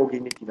okay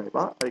နဲ့ကြည့်လိုက်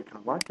ပါအဲ့ဒီခါ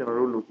မှာကျွန်တော်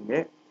တို့လိုချင်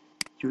တဲ့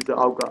user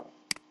အောက်က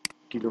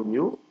ဒီလို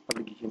မျိုး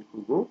application တစ်ခု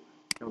ကို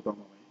ရောက်သွား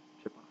မှာပဲ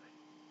ဖြစ်ပါတယ်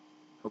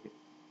ဟုတ်ကဲ့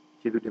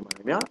ကျေးဇူးတင်ပါတ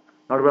ယ်ခင်ဗျာ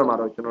နောက်တစ်ပတ်မှာ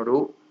တော့ကျွန်တော်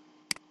တို့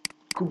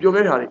ခုပြော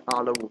ခဲ့တာတွေ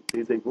အားလုံးကို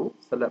basic ကို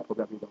ဆက်လက်ဖော်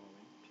ပြပေးသွား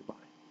မှာဖြစ်ပါ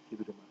တယ်ကျေး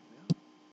ဇူးတင်ပါတယ်